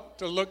place up,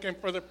 to looking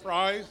for the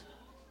prize.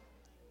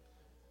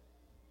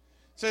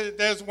 So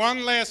there's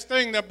one last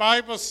thing. The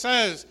Bible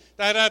says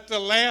that at the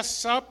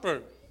Last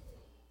Supper,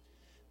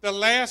 the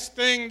last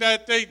thing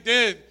that they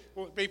did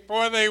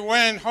before they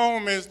went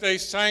home is they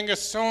sang a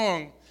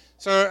song.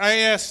 So I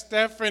asked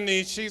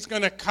Stephanie, she's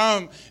going to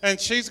come, and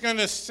she's going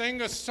to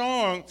sing a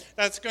song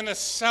that's going to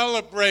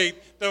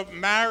celebrate the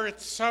marriage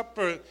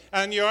supper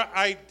and your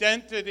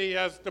identity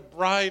as the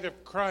bride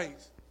of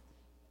Christ.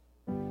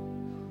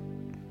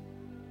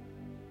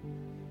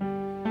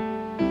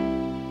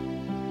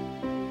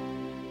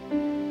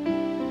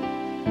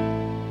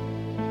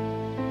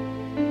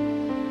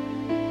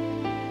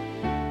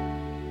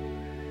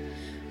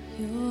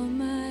 You're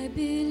my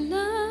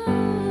beloved,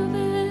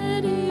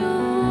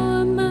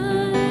 you're my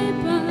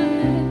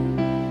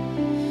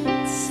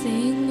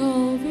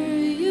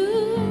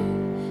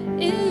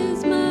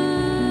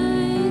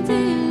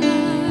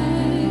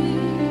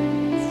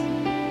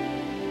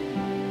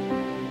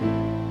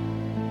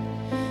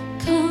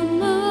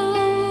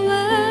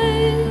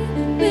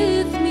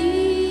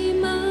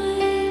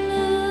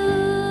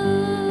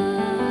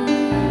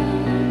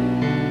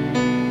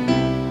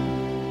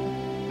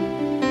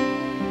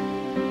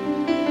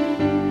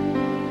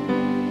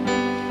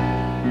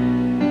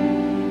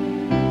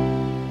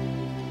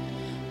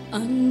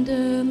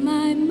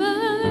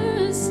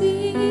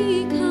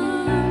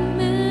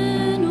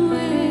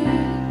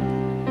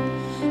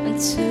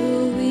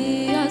till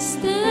we are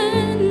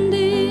standing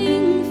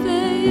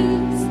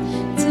face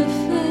to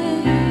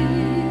face.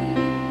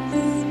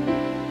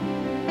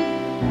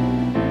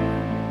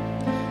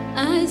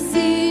 I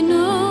see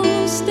no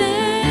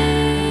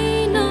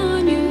stain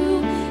on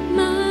you,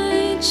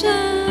 my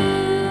child.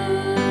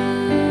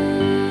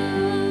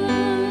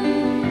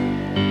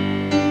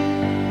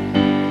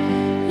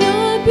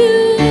 You're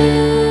beautiful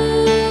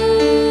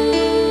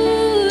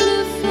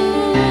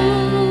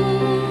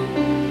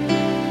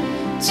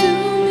to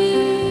me.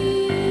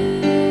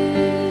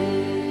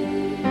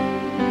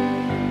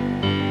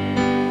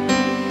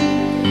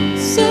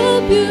 So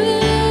beautiful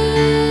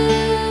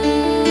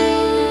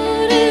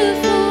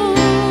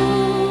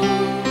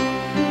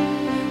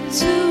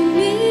to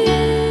me.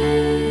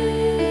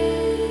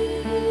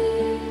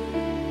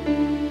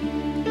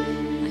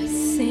 I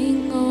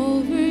sing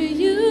over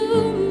you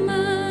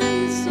my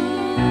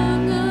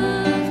song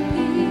of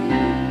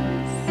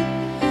peace.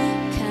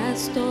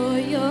 Cast all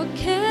your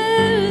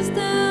cares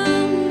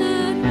down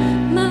at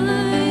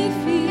my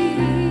feet.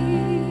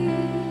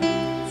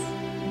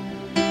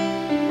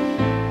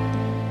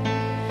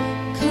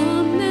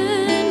 Come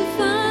and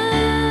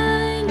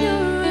find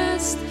your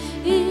rest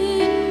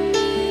in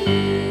me.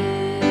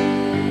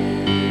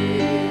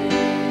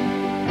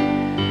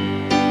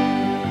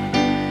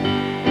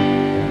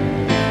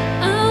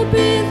 I'll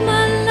breathe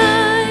my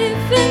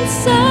life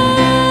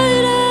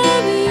inside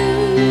of you.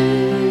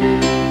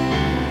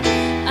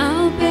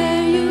 I'll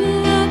bear you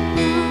up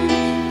on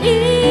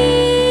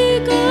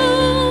eagle's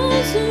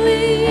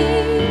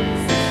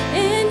wings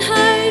and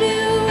hide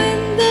you in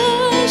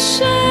the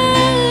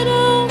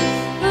shadow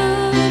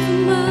of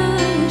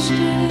my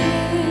strength.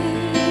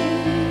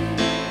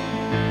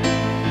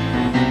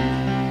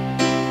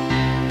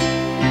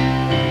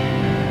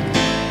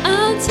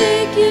 I'll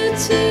take you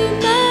to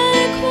my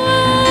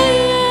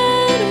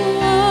quiet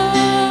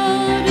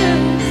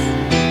waters.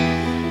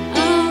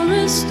 I'll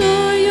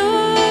restore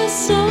your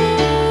soul.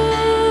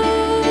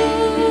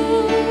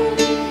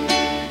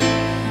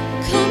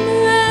 Come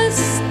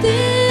rest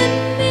in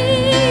me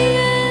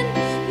and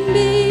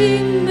be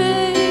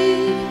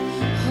made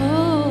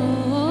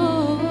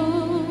whole.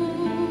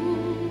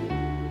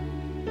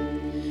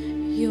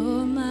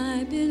 You're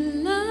my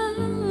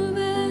beloved,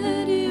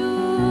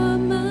 you're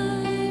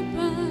my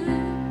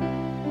bride.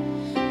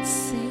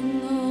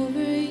 Sing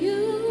over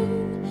you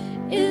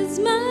is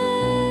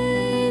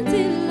my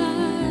delight.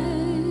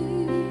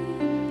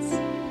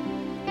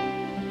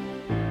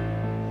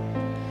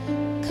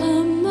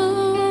 Come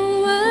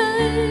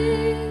away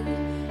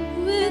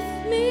with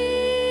me,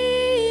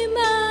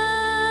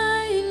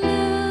 my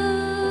love.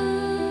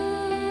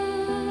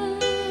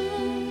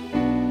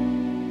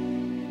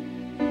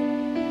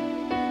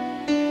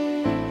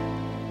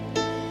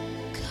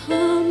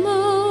 Come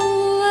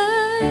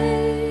away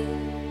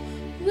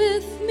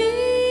with me,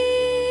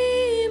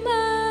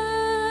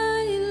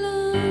 my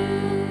love.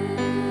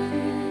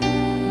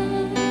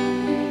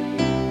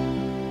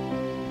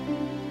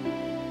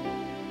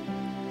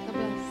 God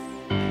bless.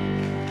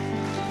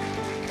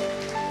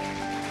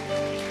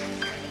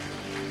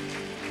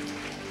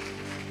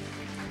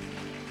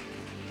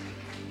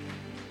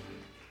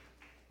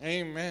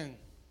 Amen.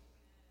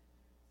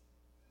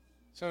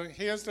 So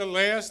here's the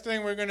last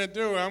thing we're going to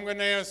do. I'm going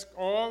to ask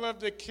all of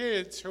the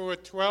kids who are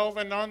 12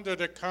 and under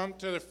to come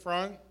to the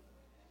front.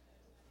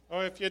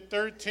 Or if you're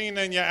 13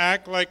 and you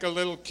act like a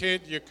little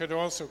kid, you could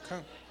also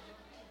come.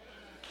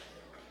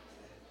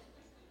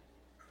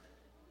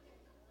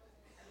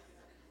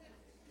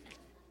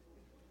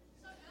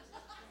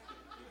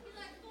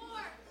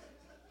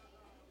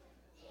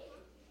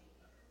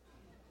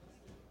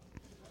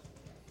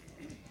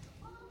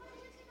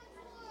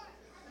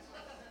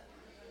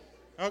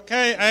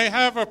 Okay, I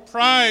have a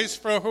prize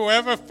for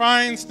whoever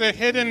finds the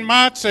hidden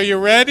matzah. You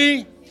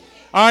ready?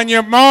 On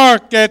your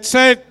mark, get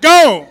set,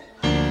 go!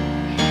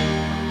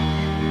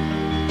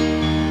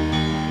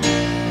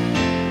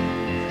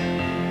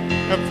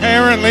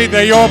 Apparently,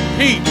 they all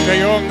peeked.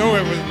 They all knew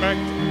it was back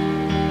there.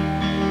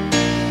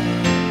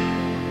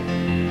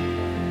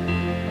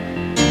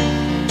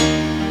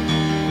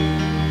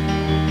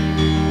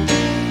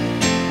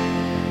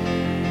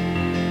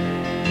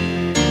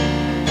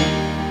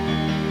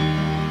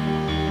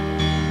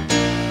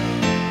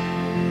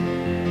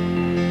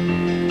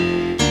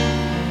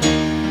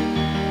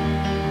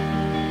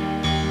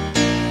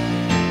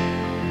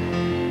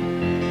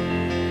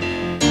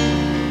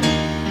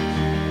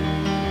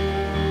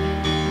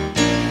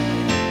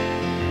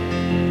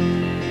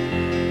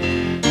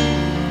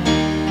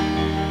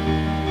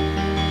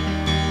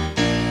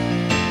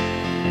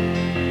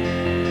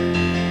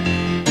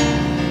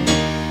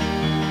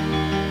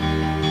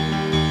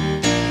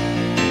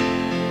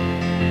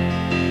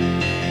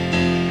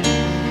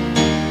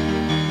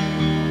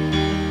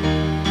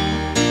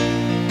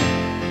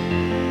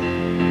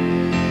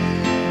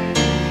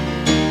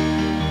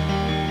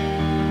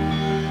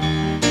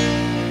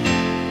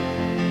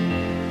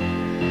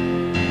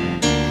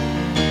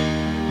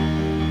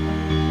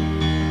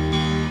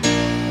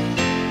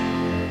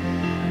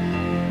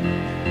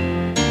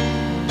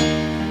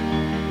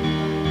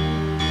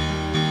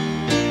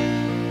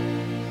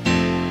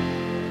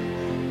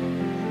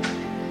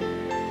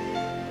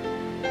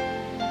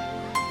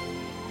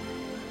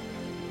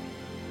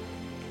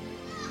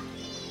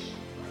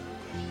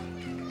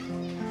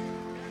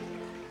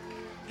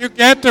 You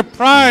get the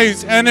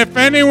prize. And if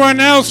anyone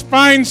else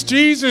finds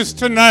Jesus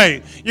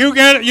tonight, you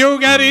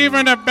get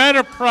even a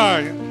better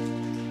prize.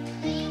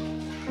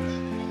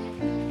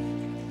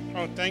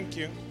 Oh, thank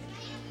you.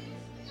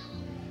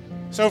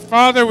 So,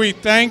 Father, we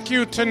thank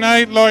you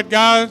tonight, Lord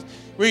God.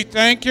 We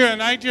thank you,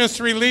 and I just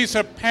release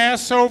a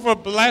Passover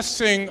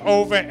blessing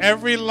over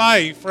every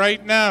life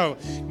right now.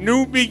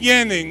 New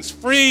beginnings,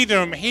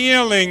 freedom,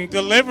 healing,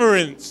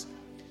 deliverance.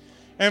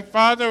 And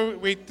Father,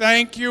 we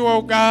thank you,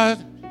 oh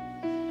God,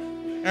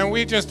 and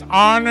we just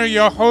honor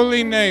your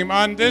holy name.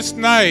 On this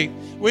night,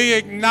 we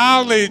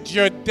acknowledge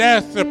your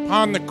death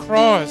upon the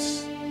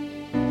cross.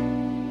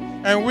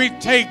 And we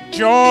take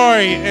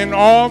joy in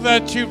all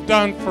that you've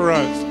done for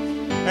us.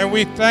 And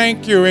we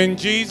thank you in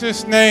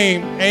Jesus'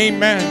 name.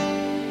 Amen.